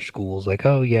other schools,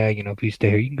 oh yeah, if you stay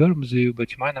here, you can go to Mizzou,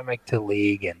 but you might not make it to the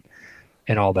league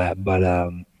and all that. But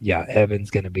yeah,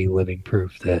 Evan's going to be living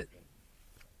proof that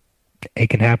it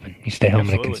can happen. You stay home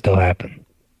Absolutely. and it can still happen.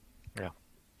 Yeah.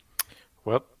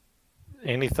 Well,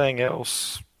 anything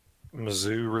else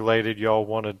Mizzou related y'all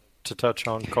wanted to touch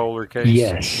on, Cole or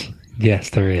Case? Yes,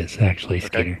 there is actually,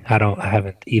 Okay. Skinner. I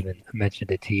haven't even mentioned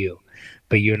it to you,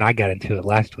 but you and I got into it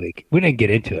last week. We didn't get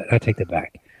into it. I take that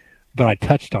back, but I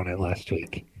touched on it last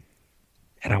week,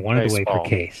 and I wanted to wait for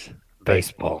Case.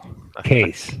 Baseball.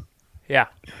 Case. Yeah.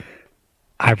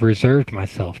 I've reserved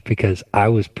myself because I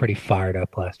was pretty fired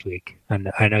up last week, and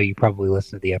I know you probably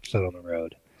listened to the episode on the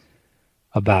road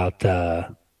about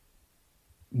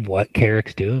what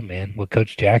Carrick's doing, man. What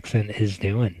Coach Jackson is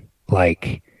doing,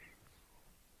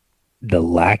 the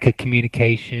lack of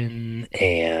communication,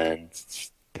 and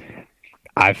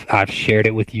I've shared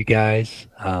it with you guys.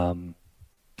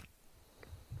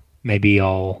 Maybe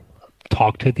I'll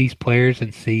talk to these players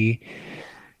and see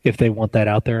if they want that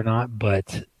out there or not.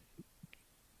 But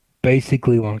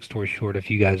basically, long story short, if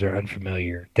you guys are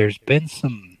unfamiliar, there's been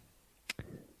some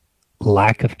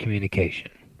lack of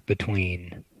communication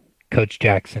between Coach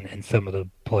Jackson and some of the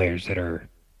players that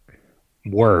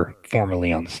were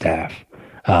formerly on the staff,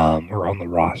 or on the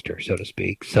roster, so to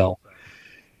speak. So,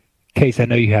 Case, I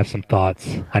know you have some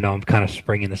thoughts. I know I'm kind of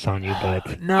springing this on you,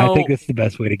 but No, I think that's the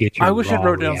best way to get your I wish I raw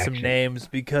wrote down reaction. some names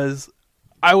because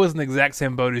I was in the exact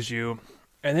same boat as you,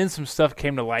 and then some stuff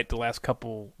came to light the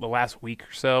last week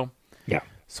or so. Yeah.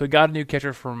 So we got a new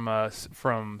catcher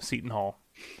from Seton Hall.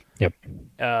 Yep.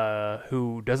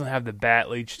 Who doesn't have the bat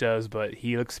Leach does, but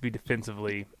he looks to be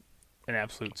defensively an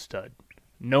absolute stud.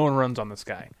 No one runs on this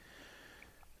guy.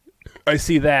 I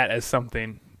see that as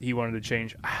something he wanted to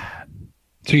change.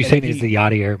 So you're saying he's the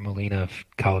Yadier Molina of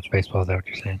college baseball? Is that what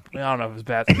you're saying? I don't know if his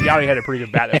bat. Yachty had a pretty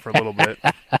good bat there for a little bit.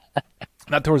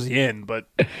 Not towards the end, but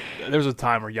there was a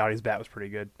time where Yachty's bat was pretty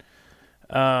good.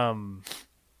 And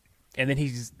then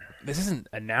this isn't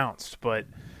announced, but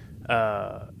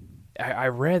I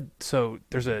read, so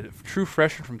there's a true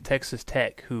freshman from Texas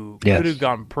Tech who could have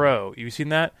gone pro. You seen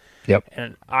that? Yep.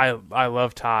 And I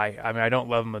love Ty. I mean, I don't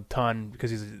love him a ton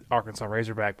because he's an Arkansas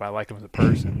Razorback, but I like him as a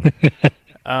person.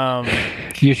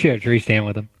 You share a tree stand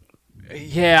with him.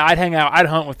 Yeah, I'd hang out. I'd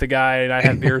hunt with the guy, and I'd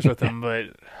have beers with him, but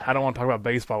I don't want to talk about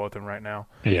baseball with him right now.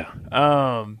 Yeah.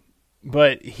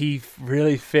 But he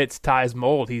really fits Ty's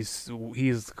mold. He's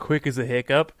quick as a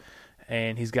hiccup,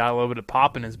 and he's got a little bit of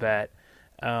pop in his bat.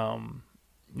 Now,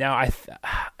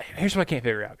 here's what I can't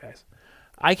figure out, guys.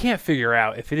 I can't figure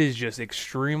out if it is just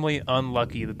extremely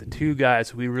unlucky that the two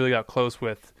guys who we really got close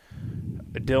with,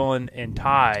 Dylan and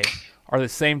Ty, are the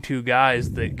same two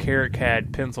guys that Carrick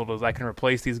had penciled as I can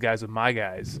replace these guys with my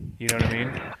guys. You know what I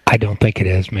mean? I don't think it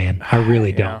is, man. I really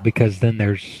Yeah. don't, because then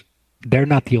there's they're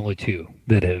not the only two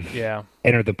that have Yeah.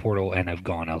 entered the portal and have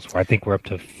gone elsewhere. I think we're up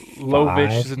to Lovich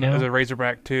five is now. a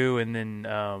Razorback too, and then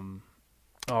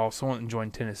someone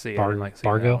joined Tennessee. I didn't like seeing that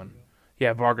Bargo? one.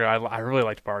 Yeah, Bargo. I really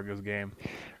liked Bargo's game.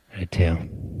 Me too.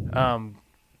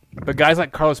 But guys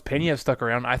like Carlos Pena have stuck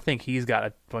around. I think he's got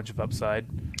a bunch of upside.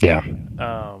 Yeah.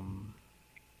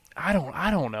 I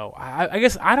don't know. I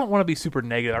guess I don't want to be super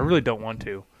negative. I really don't want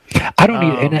to. I don't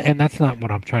need, and that's not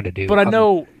what I'm trying to do. But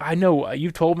I know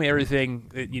you've told me everything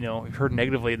that you've heard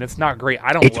negatively, and it's not great.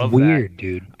 I don't it's love weird, that.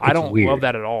 dude. I don't weird. love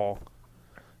that at all.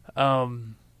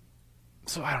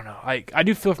 So I don't know. I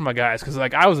do feel for my guys because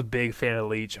I was a big fan of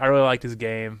Leach. I really liked his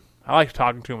game. I liked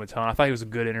talking to him a ton. I thought he was a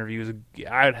good interview.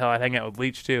 I'd hang out with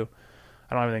Leach too.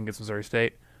 I don't have anything against Missouri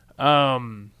State.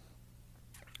 But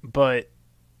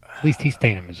at least he's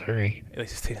staying in Missouri. At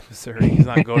least he's staying in Missouri. He's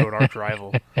not going to an arch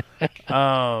rival.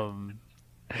 I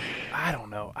don't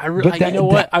know. You know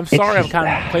what? I'm sorry. I'm kind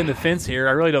of playing the fence here.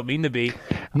 I really don't mean to be.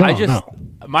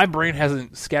 My brain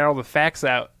hasn't scattered all the facts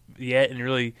out yet, and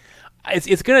really,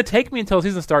 it's going to take me until the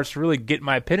season starts to really get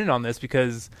my opinion on this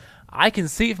because I can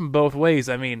see it from both ways.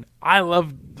 I mean, I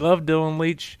love Dylan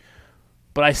Leach,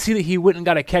 but I see that he went and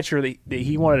got a catcher that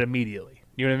he wanted immediately.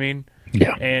 You know what I mean?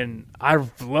 Yeah. And I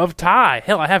love Ty.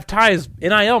 Hell, I have Ty's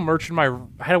NIL merch I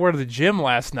had to wear to the gym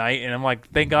last night, and I'm like,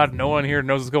 thank God no one here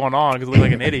knows what's going on because I look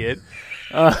like an idiot.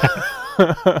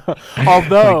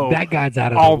 Although that guy's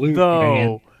out of the loop,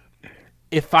 man.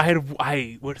 If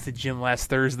I went to the gym last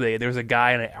Thursday, there was a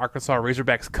guy in an Arkansas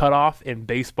Razorbacks cutoff and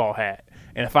baseball hat,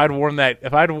 and if I'd worn that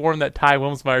Ty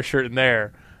Wilmsmeyer shirt in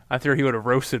there, I think he would have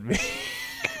roasted me.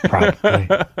 Probably.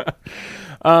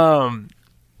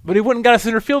 But he went and got a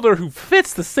center fielder who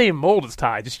fits the same mold as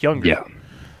Ty, just younger. Yeah.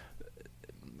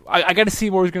 I got to see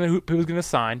who he was going to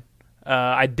sign.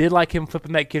 I did like him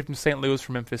flipping that kid from St. Louis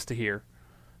from Memphis to here,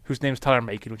 whose name's Tyler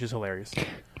Macon, which is hilarious.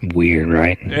 Weird,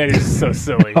 right? It is so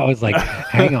silly. I was like,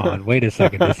 hang on, wait a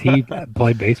second. Does he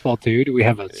play baseball too? Do we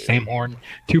have a Sam Horn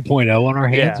 2.0 on our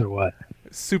hands or what?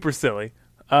 Super silly.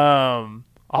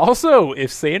 Also,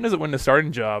 if Sam doesn't win the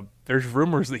starting job, there's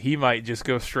rumors that he might just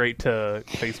go straight to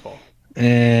baseball.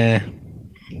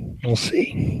 We'll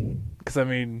see. Because, I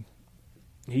mean,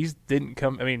 he didn't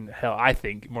come. I mean, hell, I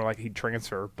think more like he'd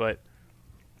transfer, but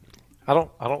I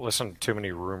don't listen to too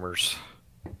many rumors.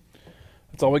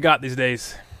 That's all we got these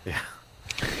days. Yeah.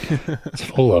 It's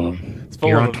full of them.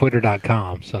 You're on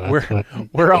Twitter.com, so that's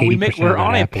we're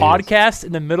on a podcast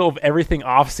in the middle of everything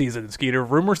off season, Skeeter.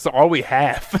 Rumors are all we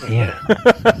have. Yeah.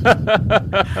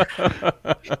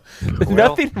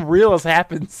 Nothing real has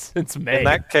happened since May. In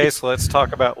that case, let's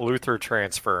talk about Luther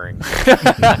transferring.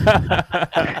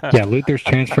 Yeah, Luther's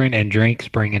transferring and Drake's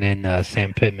bringing in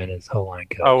Sam Pittman as O-line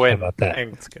coach. Oh, and, how about that?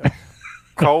 And let's go.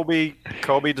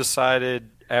 Colby decided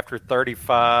after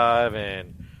 35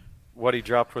 and what he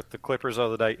dropped with the Clippers the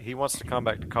other day, he wants to come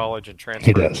back to college and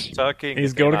transfer to Kentucky.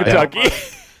 He's going to Kentucky.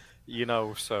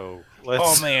 So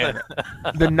let's... Oh, man.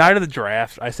 The night of the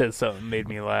draft, I said something that made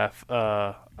me laugh.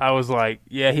 I was like,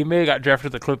 yeah, he may have got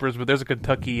drafted to the Clippers, but there's a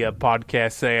Kentucky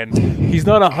podcast saying he's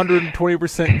not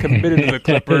 120% committed to the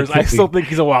Clippers. I still think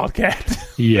he's a Wildcat.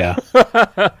 Yeah.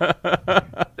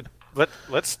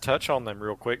 Let's touch on them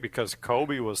real quick because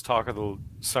Colby was talking to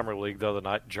the Summer League the other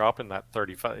night, dropping that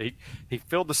 35. He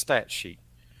filled the stat sheet.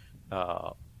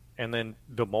 And then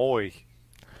DeMoy,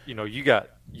 you got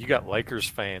Lakers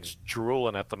fans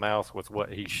drooling at the mouth with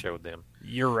what he showed them.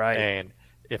 You're right. And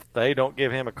if they don't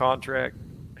give him a contract,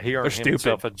 he earned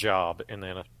himself a job in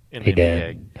the NBA.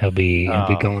 Did. He'll be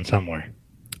going somewhere.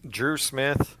 Drew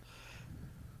Smith,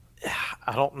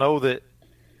 I don't know that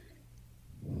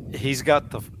he's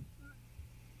got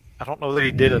I don't know that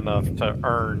he did enough to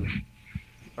earn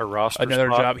a roster another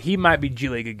spot. job. He might be G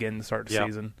League again to start the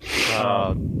season.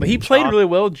 But he played really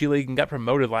well G League and got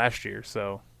promoted last year.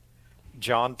 So,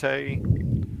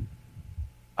 Jonte,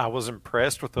 I was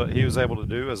impressed with what he was able to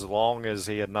do as long as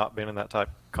he had not been in that type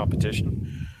of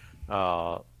competition.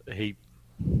 He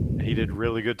did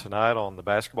really good tonight on the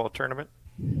basketball tournament.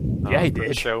 Yeah, he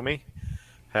did. Show me.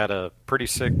 Had a pretty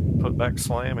sick putback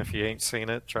slam. If you ain't seen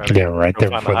it, try to right there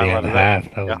before the end of the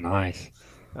half. That was nice.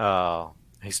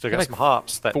 He still got some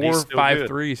hops. That 4 or 5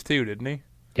 threes too, didn't he?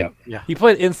 Yep. Yeah. He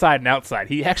played inside and outside.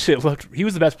 He actually he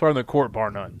was the best player on the court, bar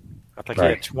none. I think he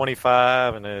had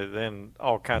 25 and then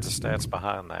all kinds of stats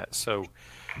behind that. So,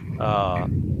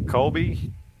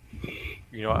 Colby,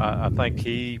 I think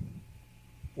he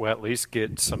will at least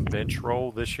get some bench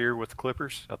role this year with the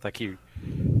Clippers. I think he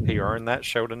earned that,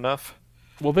 showed enough.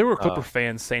 Well, there were Clipper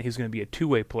fans saying he's going to be a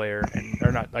two-way player,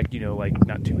 or not not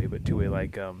two-way, but two-way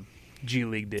G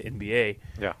League to NBA.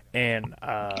 Yeah. And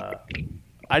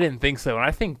I didn't think so, and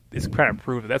I think it's kind of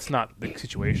proved that's not the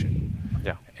situation.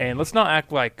 Yeah. And let's not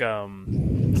act like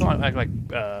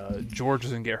George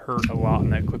doesn't get hurt a lot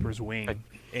in that Clippers wing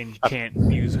and can't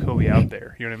use Kobe out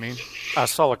there. You know what I mean? I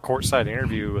saw a courtside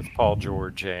interview with Paul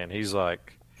George, and he's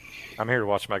like, "I'm here to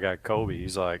watch my guy Kobe."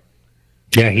 He's like,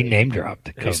 Yeah, he name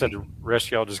dropped Kobe. he said, "The rest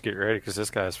of y'all just get ready because this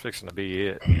guy's fixing to be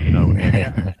it." You know,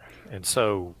 and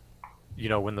so, you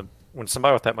know, when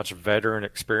somebody with that much veteran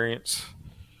experience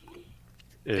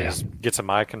gets a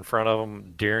mic in front of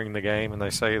them during the game and they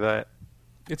say that,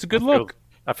 It's a good look.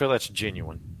 I feel that's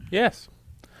genuine, Yes.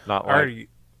 not I like already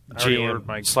ordered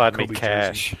my GM slide me Kobe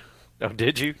cash. Oh,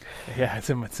 did you? Yeah, it's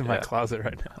in my closet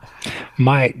right now.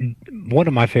 One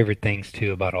of my favorite things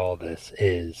too about all this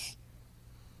is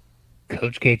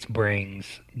Coach Gates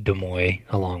brings Demoy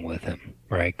along with him,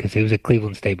 right? Because he was at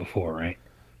Cleveland State before, right?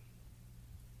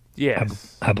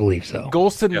 Yes. I believe so.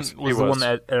 Golston Yes, was the one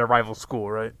at a rival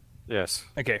school, right? Yes.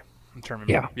 Okay. I'm trying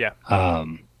to remember. Yeah. Yeah.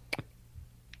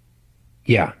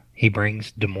 Yeah, he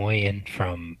brings Demoy in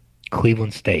from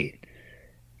Cleveland State,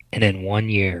 and in 1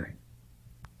 year,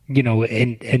 you know,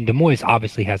 and Demoy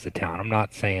obviously has the talent. I'm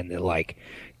not saying that like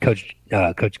Coach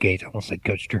Gates, I almost said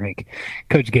Coach Drink,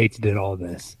 Coach Gates did all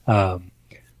this,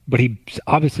 but he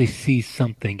obviously sees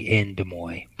something in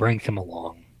Demoy, brings him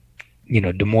along. You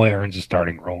know, Demoy earns a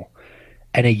starting role,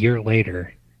 and a year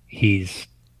later, he's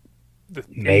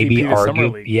maybe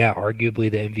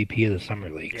arguably the MVP of the summer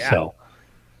league. Yeah. So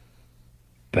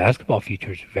basketball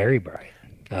future is very bright.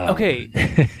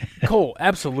 Okay, Cole,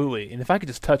 absolutely. And if I could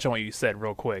just touch on what you said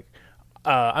real quick,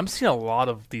 I'm seeing a lot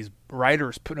of these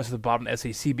writers putting us at the bottom of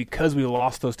the SEC because we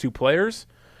lost those two players.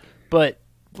 But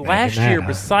last year,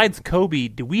 besides Kobe,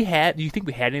 do you think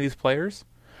we had any of these players?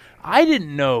 I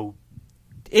didn't know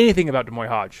anything about Demoy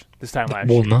Hodge this time last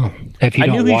year. Well, no. If you I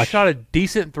don't knew watch, he shot a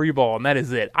decent three ball, and that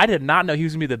is it. I did not know he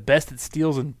was going to be the best at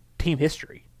steals in team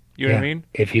history. You know what I mean?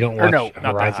 If you don't watch not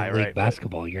Horizon high, League right,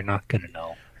 basketball, you're not going to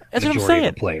know That's the what I'm majority saying.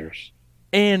 of the players.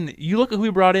 And you look at who we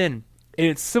brought in, and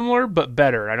it's similar but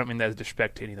better. I don't mean that as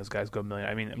disrespect to any of those guys go a million.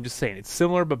 I mean, I'm just saying it's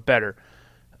similar but better.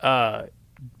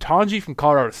 Tanji from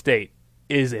Colorado State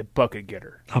is a bucket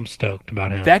getter. I'm stoked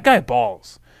about him. That guy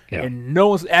balls. Yeah. And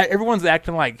everyone's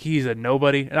acting like he's a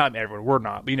nobody. Not everyone, we're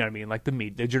not, but you know what I mean? Like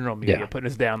the general media putting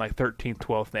us down like 13th,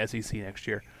 12th in the SEC next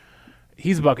year.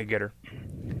 He's a bucket getter.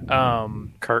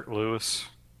 Kurt Lewis.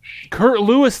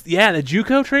 Yeah, the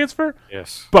JUCO transfer?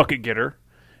 Yes. Bucket getter.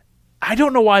 I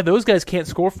don't know why those guys can't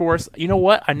score for us. You know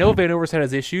what? I know Van Overside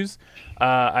has issues.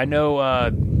 I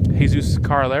know Jesus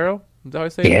Carlero. Is that how I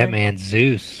say Yeah, it? man,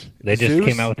 Zeus. They just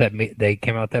came out with that. They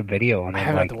came out with that video on I it,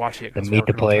 haven't like had to watch it. the meet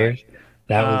the players.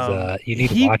 That was you need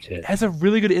to watch it. He has a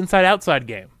really good inside-outside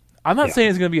game. I'm not saying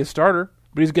he's going to be a starter,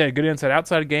 but he's got a good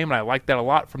inside-outside game, and I like that a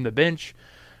lot from the bench.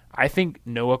 I think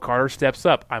Noah Carter steps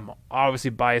up. I'm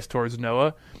obviously biased towards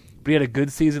Noah, but he had a good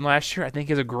season last year. I think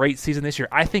he has a great season this year.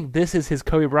 I think this is his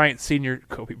Kobe Brown senior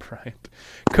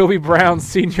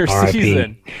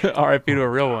season. R.I.P. to a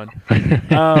real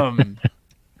one.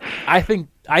 I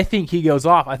think he goes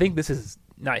off. I think this is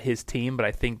not his team, but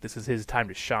I think this is his time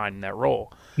to shine in that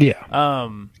role. Yeah.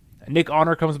 Nick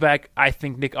Honor comes back. I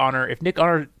think if Nick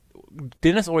Honor,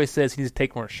 Dennis always says he needs to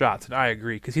take more shots, and I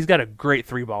agree because he's got a great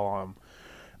three ball on him.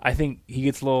 I think he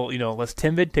gets a little, less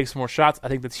timid, takes some more shots. I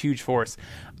think that's huge for us.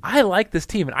 I like this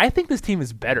team, and I think this team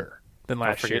is better than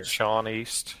last year. Don't forget Sean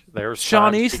East. There's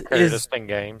Sean East is in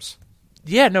games.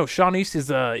 Yeah, no, Sean East is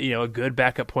a good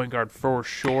backup point guard for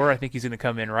sure. I think he's going to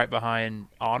come in right behind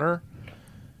Honor.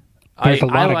 There's a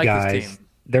lot of like guys. this team.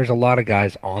 There's a lot of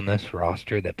guys on this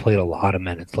roster that played a lot of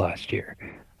minutes last year.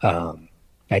 And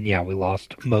yeah, we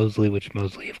lost Mosley, which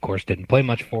Mosley, of course, didn't play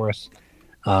much for us.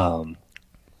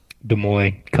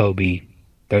 Demoy, Kobe.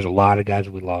 There's a lot of guys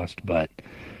we lost, but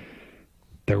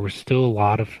there was still a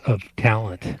lot of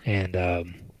talent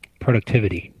and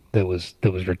productivity that was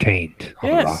retained on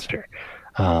the roster.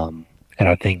 And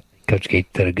I think Coach Gates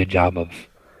did a good job of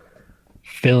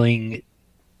filling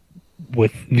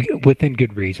within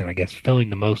good reason, I guess,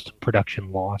 filling the most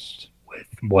production lost with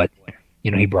what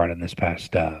he brought in this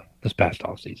past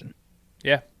off season.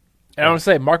 Yeah, and I want to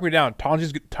say, mark me down.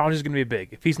 Tanji's going to be big.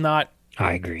 If he's not,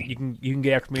 I agree. You can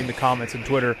get after me in the comments and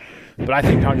Twitter, but I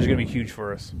think Tanji's going to be huge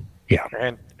for us. Yeah,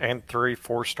 and 3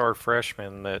 4-star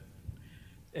freshmen that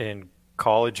in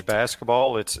college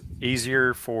basketball, it's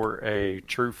easier for a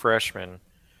true freshman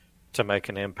to make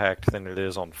an impact than it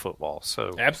is on football.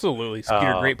 So absolutely,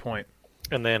 Skeeter, great point.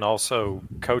 And then also,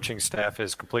 coaching staff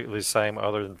is completely the same,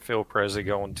 other than Phil Prezi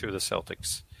going to the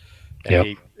Celtics.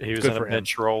 And he was in a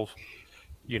bench role,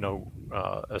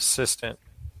 assistant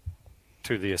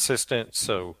to the assistant.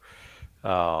 So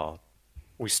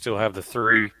we still have the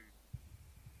three.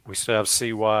 We still have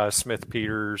CY, Smith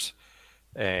Peters,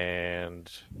 and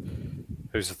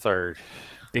who's the third?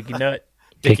 Dickie Nut.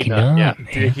 Dickie Nut. Yeah. man.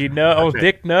 Dickie Nut. Oh, Okay.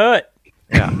 Dick Nut.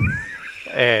 Yeah.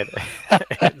 And,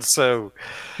 and so,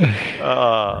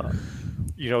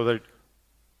 you know,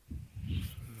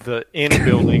 the in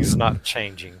building's not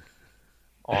changing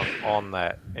on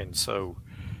that. And so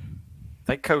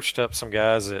they coached up some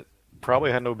guys that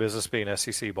probably had no business being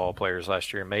SEC ball players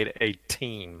last year and made a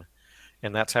team.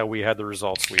 And that's how we had the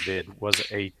results we did, was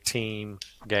a team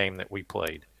game that we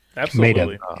played.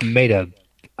 Absolutely. Made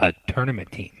a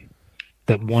tournament team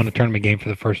that won a tournament game for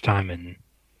the first time in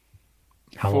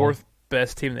how long? Fourth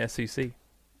best team in the SEC.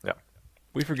 Yeah.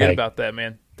 We forget Hey. about that,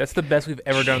 man. That's the best we've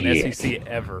ever done in the Shit. SEC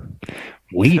ever.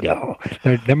 We don't.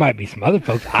 There might be some other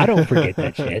folks. I don't forget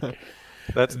that shit.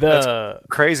 That's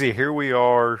crazy. Here we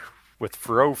are with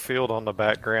Faroe Field on the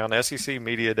background, SEC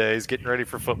Media Days, getting ready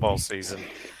for football season.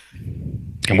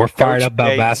 And we're fired Coach up about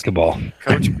Gates. basketball.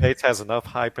 Coach Bates has enough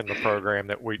hype in the program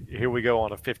that here we go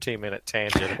on a 15-minute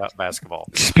tangent about basketball.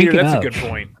 Speaking Peter, that's of, a good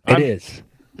point. It is.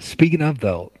 Speaking of,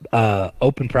 though,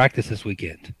 open practice this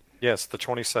weekend. Yes, the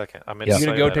 22nd. I meant Yeah. to You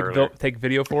say gonna that go earlier. take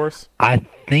video for us? I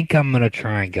think I'm going to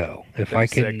try and go. If I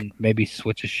That's can sick. maybe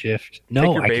switch a shift. Take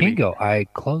No, your I baby. can't go. I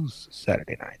close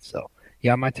Saturday night. So,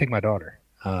 yeah, I might take my daughter.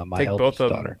 My Take eldest both of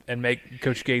them daughter. and make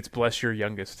Coach Gates bless your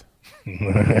youngest.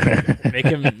 Make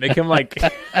him like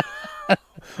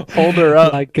hold her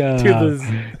up Like, to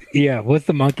the. yeah, what's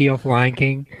the monkey off Lion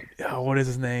King? Oh, what is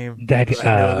his name? That,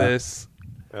 I know this.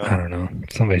 I don't know.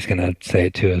 Somebody's gonna say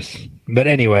it to us. But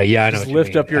anyway, yeah, I know. Just what you lift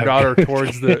mean. up your daughter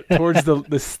towards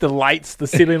the lights, the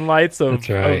ceiling lights of That's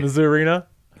right. Mizzou Arena,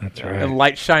 That's and right.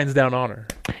 light shines down on her.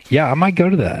 Yeah, I might go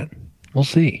to that. We'll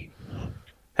see.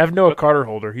 Have Noah Carter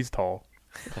hold her. He's tall.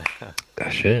 I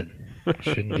should.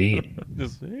 Should indeed.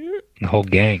 Just The whole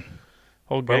gang.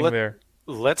 whole gang let- there.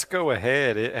 Let's go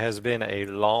ahead. It has been a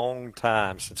long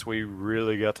time since we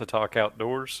really got to talk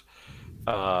outdoors.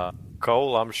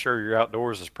 Cole, I'm sure your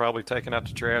outdoors is probably taking out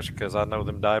the trash because I know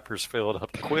them diapers filled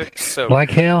up quick. So Like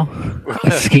hell.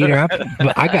 Skeeter,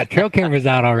 I got trail cameras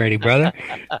out already, brother.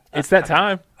 It's that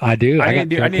time. I do. I got need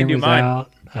to trail do cameras mine.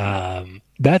 out.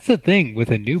 That's the thing with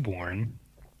a newborn.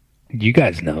 You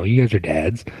guys know. You guys are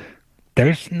dads.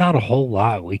 There's not a whole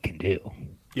lot we can do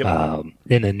Yep.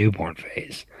 in the newborn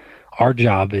phase. Our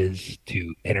job is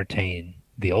to entertain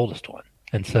the oldest one.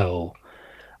 And so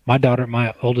my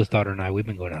oldest daughter and I, we've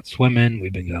been going out swimming.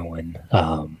 We've been going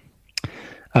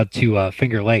out to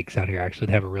Finger Lakes out here. Actually,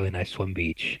 they have a really nice swim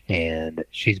beach, and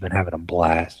she's been having a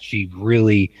blast. She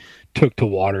really took to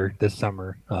water this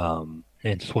summer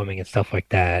and swimming and stuff like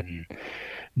that, and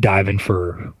diving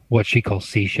for what she calls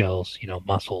seashells,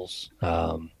 mussels.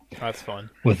 That's fun.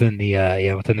 Within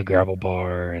the gravel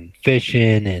bar, and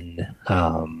fishing,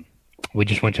 and we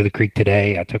just went to the creek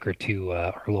today. I took her to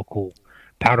our local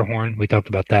Powderhorn. We talked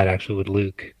about that actually with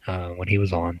Luke when he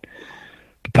was on.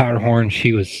 The Powderhorn,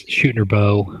 she was shooting her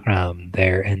bow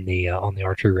there in the on the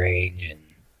archery range, and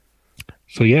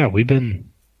so yeah, we've been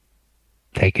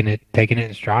taking it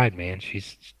in stride, man.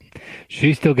 She's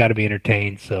still got to be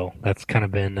entertained, so that's kind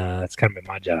of been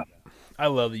my job. I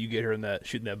love that you get her in that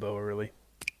shooting that bow early.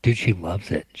 Dude, she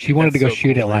loves it. She wanted That's to go so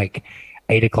shoot cool, at man. like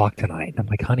 8:00 tonight. And I'm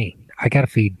like, honey, I gotta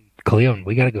feed Khalil and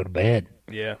we gotta go to bed.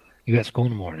 Yeah, You got school in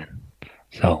the morning.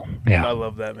 So yeah. I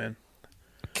love that, man.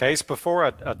 Case, before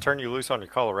I turn you loose on your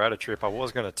Colorado trip, I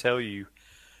was going to tell you,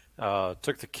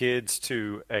 took the kids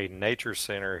to a nature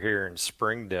center here in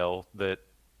Springdale that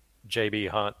JB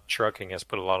Hunt Trucking has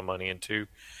put a lot of money into.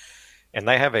 And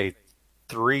they have a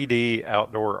 3D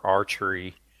outdoor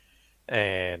archery,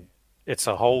 and it's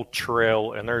a whole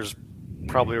trail, and there's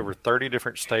probably over 30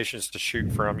 different stations to shoot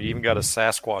from. You even got a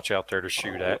Sasquatch out there to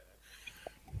shoot at.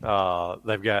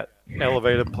 They've got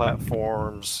elevated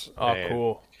platforms. Oh, and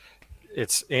cool.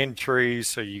 It's in trees,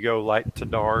 so you go light to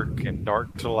dark and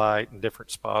dark to light in different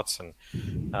spots, and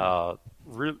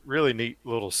really neat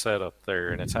little setup there.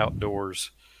 And it's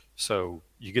outdoors, so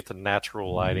you get the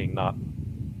natural lighting, not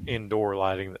indoor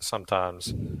lighting that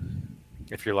sometimes,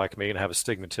 if you're like me and have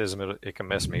astigmatism, it can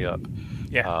mess me up.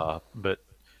 Yeah, But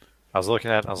I was looking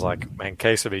at it and I was like, man,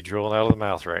 Case would be drooling out of the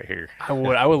mouth right here. I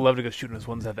would love to go shooting those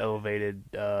ones that have elevated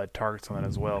targets on it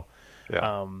as well.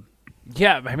 Yeah.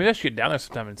 Yeah, maybe I should get down there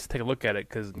sometime and just take a look at it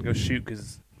and go shoot,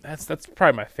 because that's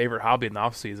probably my favorite hobby in the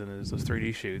off season is those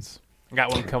 3D shoots. I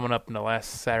got one coming up in the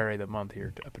last Saturday of the month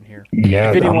here up in here.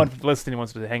 Yeah. If anyone listening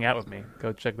wants to hang out with me,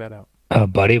 go check that out. A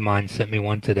buddy of mine sent me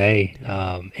one today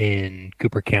in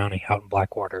Cooper County, out in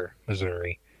Blackwater,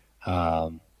 Missouri.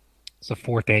 It's the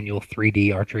 4th annual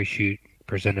 3D archery shoot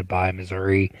presented by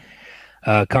Missouri.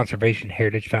 Conservation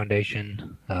Heritage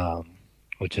Foundation,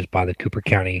 which is by the Cooper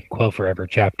County Quail Forever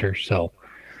chapter. So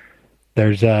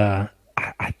there's I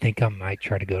think I might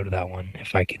try to go to that one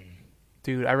if I can.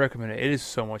 Dude, I recommend it. It is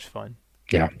so much fun.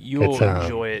 Yeah, You'll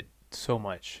enjoy it so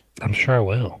much. I'm sure I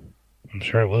will.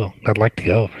 I'd like to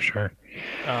go for sure.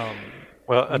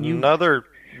 Well, another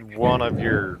one of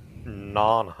your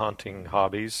non-hunting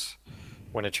hobbies,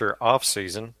 when it's your off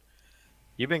season,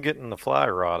 you've been getting the fly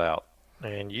rod out,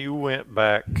 and you went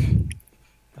back,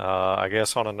 I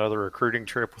guess, on another recruiting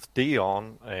trip with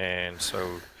Dion, and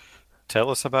so tell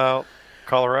us about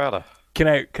Colorado. Can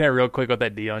I real quick with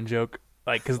that Dion joke?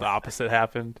 Like, because the opposite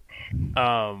happened.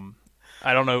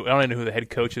 I don't know who the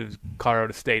head coach of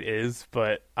Colorado State is,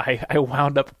 but I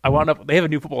wound up. They have a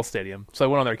new football stadium, so I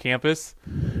went on their campus,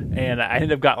 and I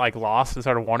ended up got like lost and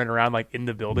started wandering around like in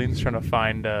the buildings trying to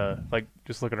find like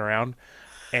just looking around,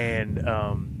 and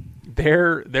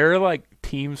their like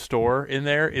team store in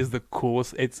there is the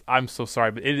coolest. I'm so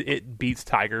sorry, but it beats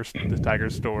the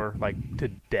Tigers store like to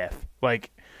death.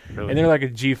 Like, Really? and they're like a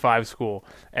G5 school,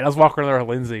 and I was walking around there with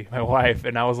Lindsay, my wife,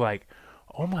 and I was like,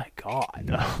 oh my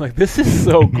god, like this is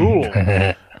so cool.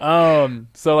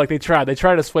 So like they tried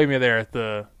to sway me there at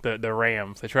the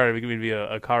Rams. They tried to make me be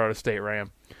a Colorado State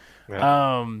Ram.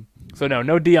 Yeah. So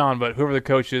no Dion, but whoever the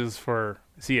coach is for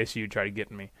CSU tried to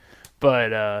get me.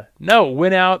 But no,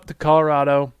 went out to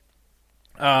Colorado.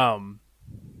 And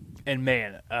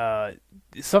man,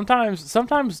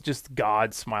 sometimes just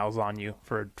God smiles on you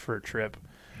for a trip.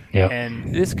 Yeah.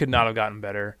 And this could not have gotten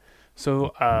better.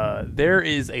 So there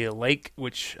is a lake,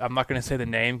 which I'm not going to say the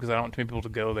name because I don't want too many people to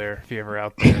go there if you're ever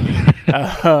out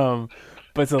there.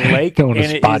 But it's a lake. Going to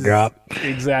and spot drop.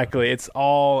 Exactly. It's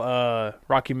all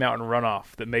Rocky Mountain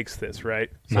runoff that makes this, right?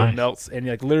 So Nice. it melts, and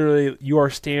like literally you are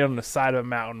standing on the side of a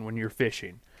mountain when you're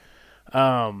fishing.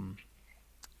 And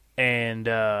my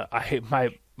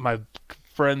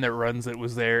friend that runs it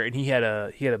was there, and he had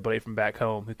a buddy from back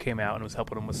home who came out and was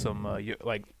helping him with some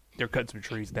like they're cutting some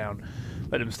trees down,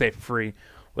 letting him stay for free.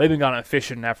 Well, they've been gone out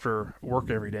fishing after work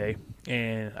every day,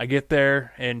 and I get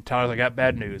there, and Tyler's like, I got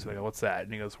bad news. I go, what's that?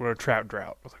 And he goes, we're in a trout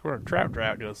drought. I was like, we're in a trout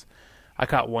drought. He goes, I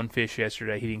caught one fish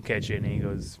yesterday. He didn't catch any. He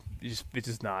goes, it's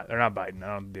just not. They're not biting. I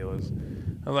don't know what the deal is.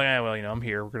 I was like, well, I'm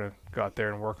here. We're gonna go out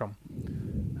there and work them.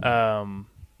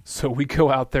 So we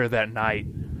go out there that night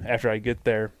after I get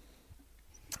there.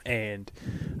 And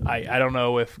I don't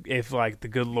know if like the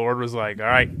good Lord was like, all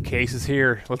right, Case is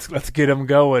here, let's get them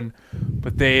going,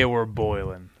 but they were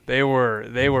boiling. They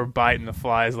were biting the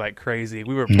flies like crazy.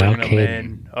 We were bringing them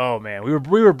in. Oh man, we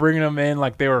were bringing them in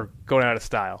like they were going out of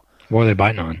style. What were they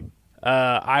biting on?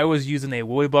 I was using a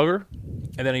woolly bugger,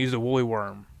 and then I used a woolly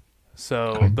worm.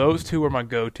 So those two were my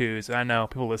go-tos. And I know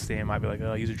people listening might be like,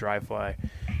 oh, use a dry fly.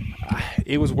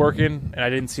 It was working, and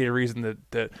I didn't see a reason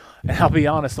that. And I'll be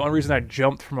honest, the only reason I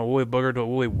jumped from a woolly booger to a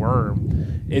woolly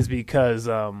worm is because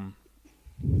I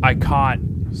caught.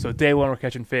 So day one, we're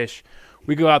catching fish.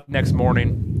 We go out the next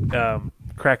morning,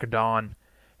 crack of dawn,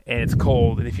 and it's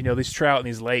cold. And if you know these trout in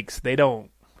these lakes, they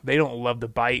don't love to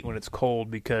bite when it's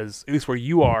cold because at least where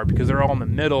you are, because they're all in the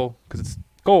middle because it's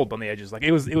cold on the edges. Like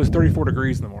it was 34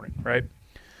 degrees in the morning, right?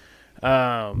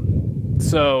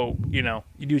 So you do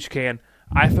what you can.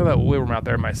 I throw that woolly worm out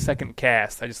there. My second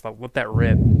cast, I just thought, let that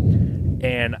rip.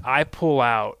 And I pull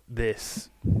out this,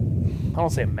 I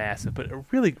don't say massive, but a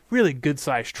really, really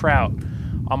good-sized trout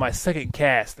on my second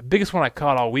cast. The biggest one I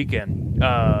caught all weekend.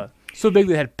 So big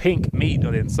that it had pink meat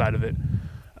on the inside of it.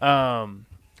 And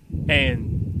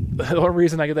the only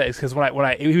reason I get that is because when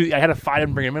I had to fight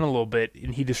him and bring him in a little bit,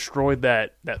 and he destroyed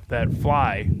that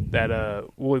fly, that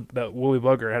woolly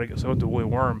bugger. I had to go to a woolly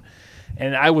worm.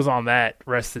 And I was on that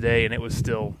rest of the day, and it was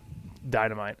still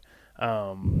dynamite.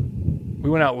 We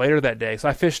went out later that day. So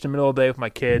I fished in the middle of the day with my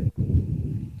kid.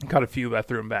 Caught a few, but I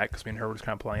threw them back because me and her were just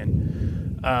kind of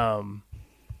playing. I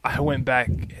went back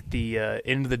at the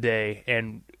end of the day,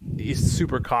 and he's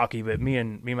super cocky, but me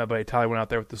and my buddy Tyler went out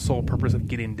there with the sole purpose of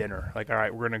getting dinner. Like, all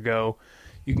right, we're going to go.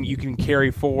 You can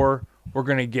carry 4. We're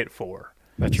going to get 4.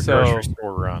 That's your grocery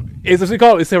store run. It's what we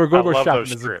call it. We say we're going to go shopping.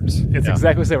 Those trips. It's exactly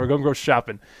what we say. We're going to go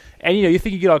shopping. And you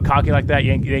think you get all cocky like that,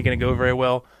 you ain't going to go very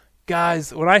well.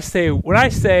 Guys, when I say I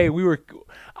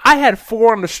had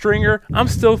 4 on the stringer. I'm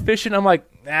still fishing. I'm like,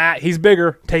 he's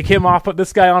bigger. Take him off. Put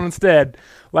this guy on instead.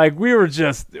 Like we were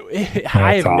just.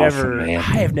 I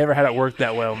have never had it work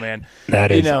that well, man.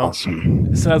 That is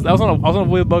awesome. So I was on a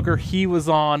woolly bugger. He was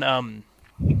on I can't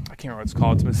remember what it's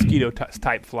called. It's a mosquito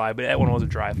type fly, but that one was a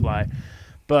dry fly.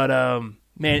 But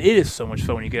man, it is so much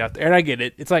fun when you get out there. And I get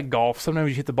it. It's like golf. Sometimes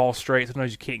you hit the ball straight.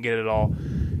 Sometimes you can't get it at all.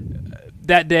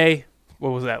 That day,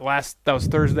 what was that? That was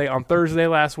Thursday. On Thursday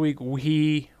last week,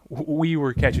 we we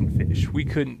were catching fish. We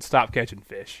couldn't stop catching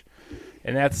fish,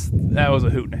 and that was a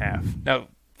hoot and a half. Now,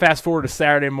 fast forward to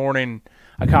Saturday morning,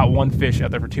 I caught one fish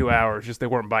out there for 2 hours. Just they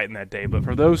weren't biting that day, but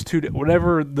for those two,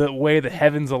 whatever the way the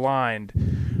heavens aligned,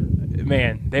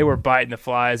 man, they were biting the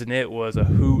flies, and it was a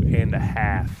hoot and a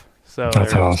half. So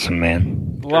That's awesome,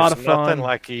 man. A lot of fun. Nothing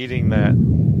like eating that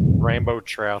rainbow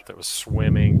trout that was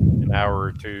swimming an hour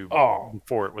or two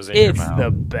before it was in your mouth. It's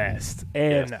the best.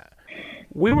 And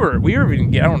we were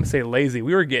even getting, I don't want to say lazy,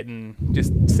 we were getting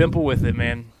just simple with it,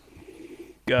 man.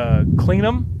 Clean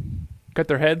them, cut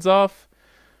their heads off,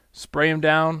 spray them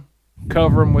down,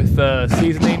 cover them with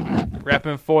seasoning, wrap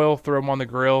them in foil, throw them on the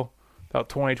grill, about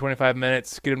 20, 25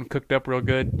 minutes, get them cooked up real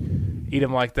good, eat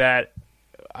them like that.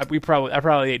 I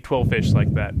probably ate 12 fish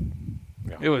like that.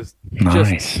 Yeah. It was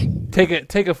nice. Just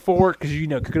take a fork, because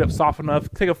cook it up soft enough.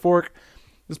 Take a fork,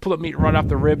 just pull the meat right off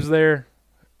the ribs there.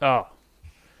 Oh,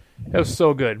 it was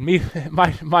so good.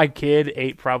 My kid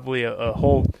ate probably a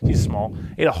whole. She's small.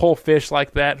 Ate a whole fish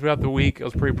like that throughout the week. I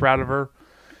was pretty proud of her.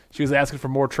 She was asking for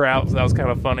more trout, so that was kind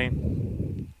of funny.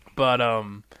 But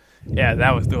yeah,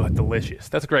 that was delicious.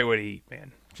 That's a great way to eat,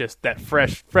 man. Just that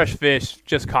fresh fish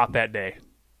just caught that day.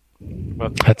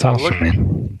 But that's awesome,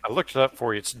 man. I looked it up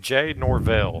for you. It's Jay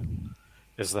Norvell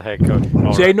is the head coach.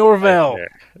 Jay Norvell.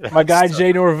 My guy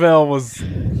Jay Norvell was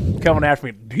coming after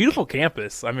me. Beautiful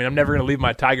campus. I mean, I'm never going to leave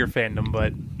my Tiger fandom,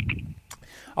 but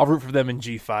I'll root for them in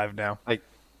G5 now.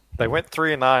 They went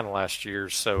 3-9 last year,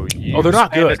 so they're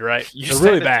not good, right? They're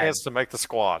really bad. Chance to make the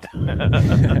squad.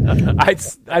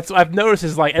 I've noticed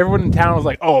is like everyone in town was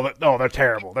like, oh, they're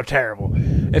terrible. They're terrible.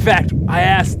 In fact,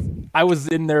 I was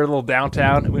in their little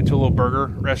downtown. Went to a little burger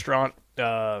restaurant,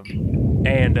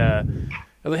 and I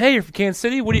was like, "Hey, you're from Kansas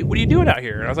City. What are you doing out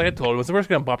here?" And I was like, I told him, "We're just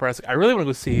gonna bump around." I was like, "I really want to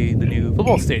go see the new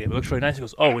football stadium. It looks really nice." He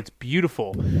goes, "Oh, it's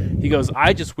beautiful." He goes,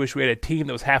 "I just wish we had a team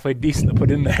that was halfway decent to put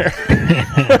in there."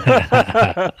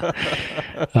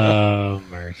 Oh,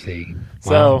 mercy!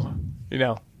 So,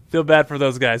 feel bad for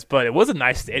those guys, but it was a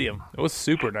nice stadium. It was a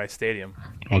super nice stadium.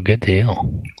 Well, good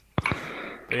deal.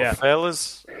 Yeah,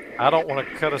 fellas, I don't want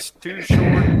to cut us too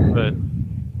short, but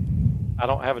I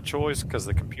don't have a choice because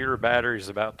the computer battery is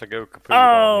about to go kaput.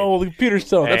 Oh, the computer's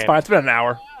still. That's fine. It's been an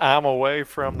hour. I'm away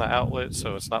from the outlet,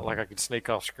 so it's not like I could sneak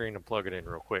off screen and plug it in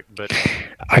real quick. But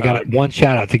I got one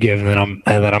shout out to give, and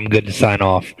then I'm good to sign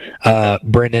off.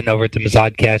 Brendan over at the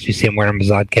Mizzodcast. You see him wearing a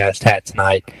Mizzodcast hat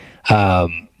tonight.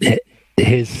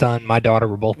 His son, my daughter,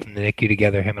 were both in the NICU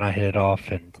together. Him and I hit it off,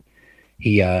 and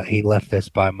he left this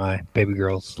by my baby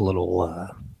girl's little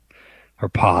her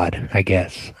pod, I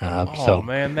guess. So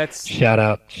man, that's shout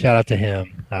out to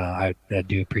him. I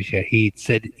do appreciate it. He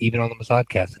said even on the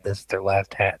Mizzodcast that this is their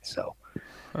last hat, so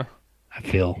I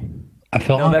feel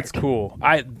honored. That's cool.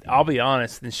 I'll be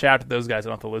honest, and shout out to those guys. I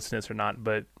don't know if they'll listen to this or not,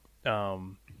 but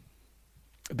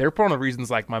they're one of the reasons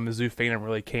like my Mizzou fandom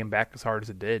really came back as hard as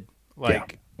it did.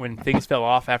 Like when things fell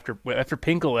off after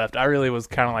Pinkel left, I really was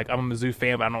kind of like, I'm a Mizzou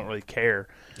fan, but I don't really care.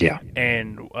 Yeah.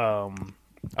 And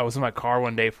I was in my car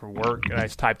one day for work, and I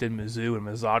just typed in Mizzou, and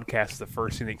Mizzodcast is the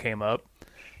first thing that came up.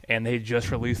 And they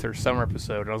just released their summer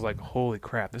episode, and I was like, holy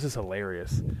crap, this is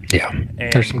hilarious. Yeah,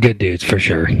 and there's some good dudes for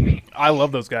sure. I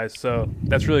love those guys, so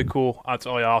that's really cool. That's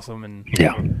really awesome, and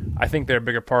I think they're a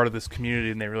bigger part of this community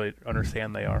than they really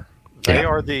understand they are. They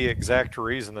are the exact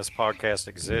reason this podcast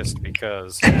exists,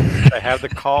 because they have the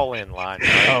call-in line.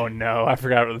 Right? Oh, no. I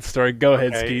forgot the story. Go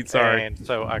ahead, Skeet. Sorry. And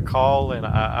so I call, and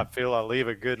I feel I leave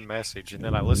a good message, and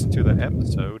then I listen to the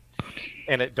episode,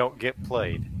 and it don't get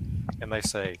played. And they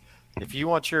say, if you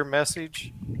want your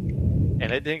message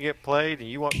and it didn't get played and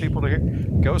you want people to hear,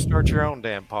 go start your own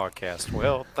damn podcast.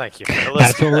 Well, thank you.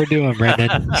 That's what we're doing,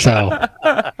 Brendan. So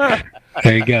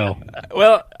there you go.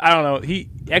 Well, I don't know. They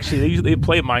usually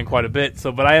play mine quite a bit.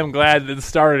 But I am glad that it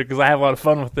started because I have a lot of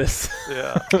fun with this.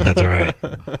 Yeah, that's all right.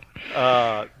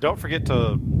 Don't forget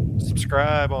to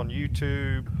subscribe on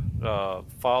YouTube.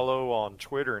 Follow on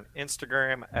Twitter and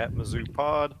Instagram at Mizzou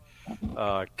Pod.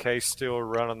 Kay's still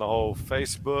running the whole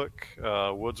Facebook,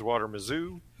 Woodswater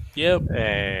Mizzou. Yep.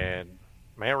 And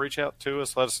man, reach out to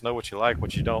us. Let us know what you like,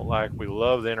 what you don't like. We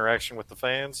love the interaction with the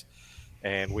fans.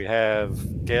 And we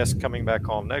have guests coming back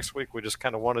on next week. We just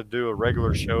kind of want to do a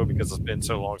regular show because it's been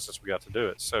so long since we got to do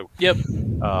it. So, yep.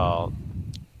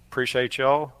 Appreciate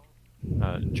y'all.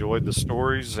 Enjoyed the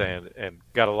stories and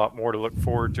got a lot more to look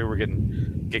forward to. We're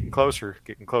getting closer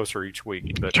each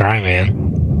week. But try,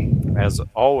 man. As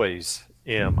always,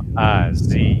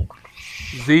 MIZZOU.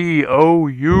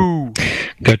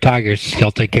 Go Tigers.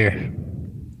 Y'all take care.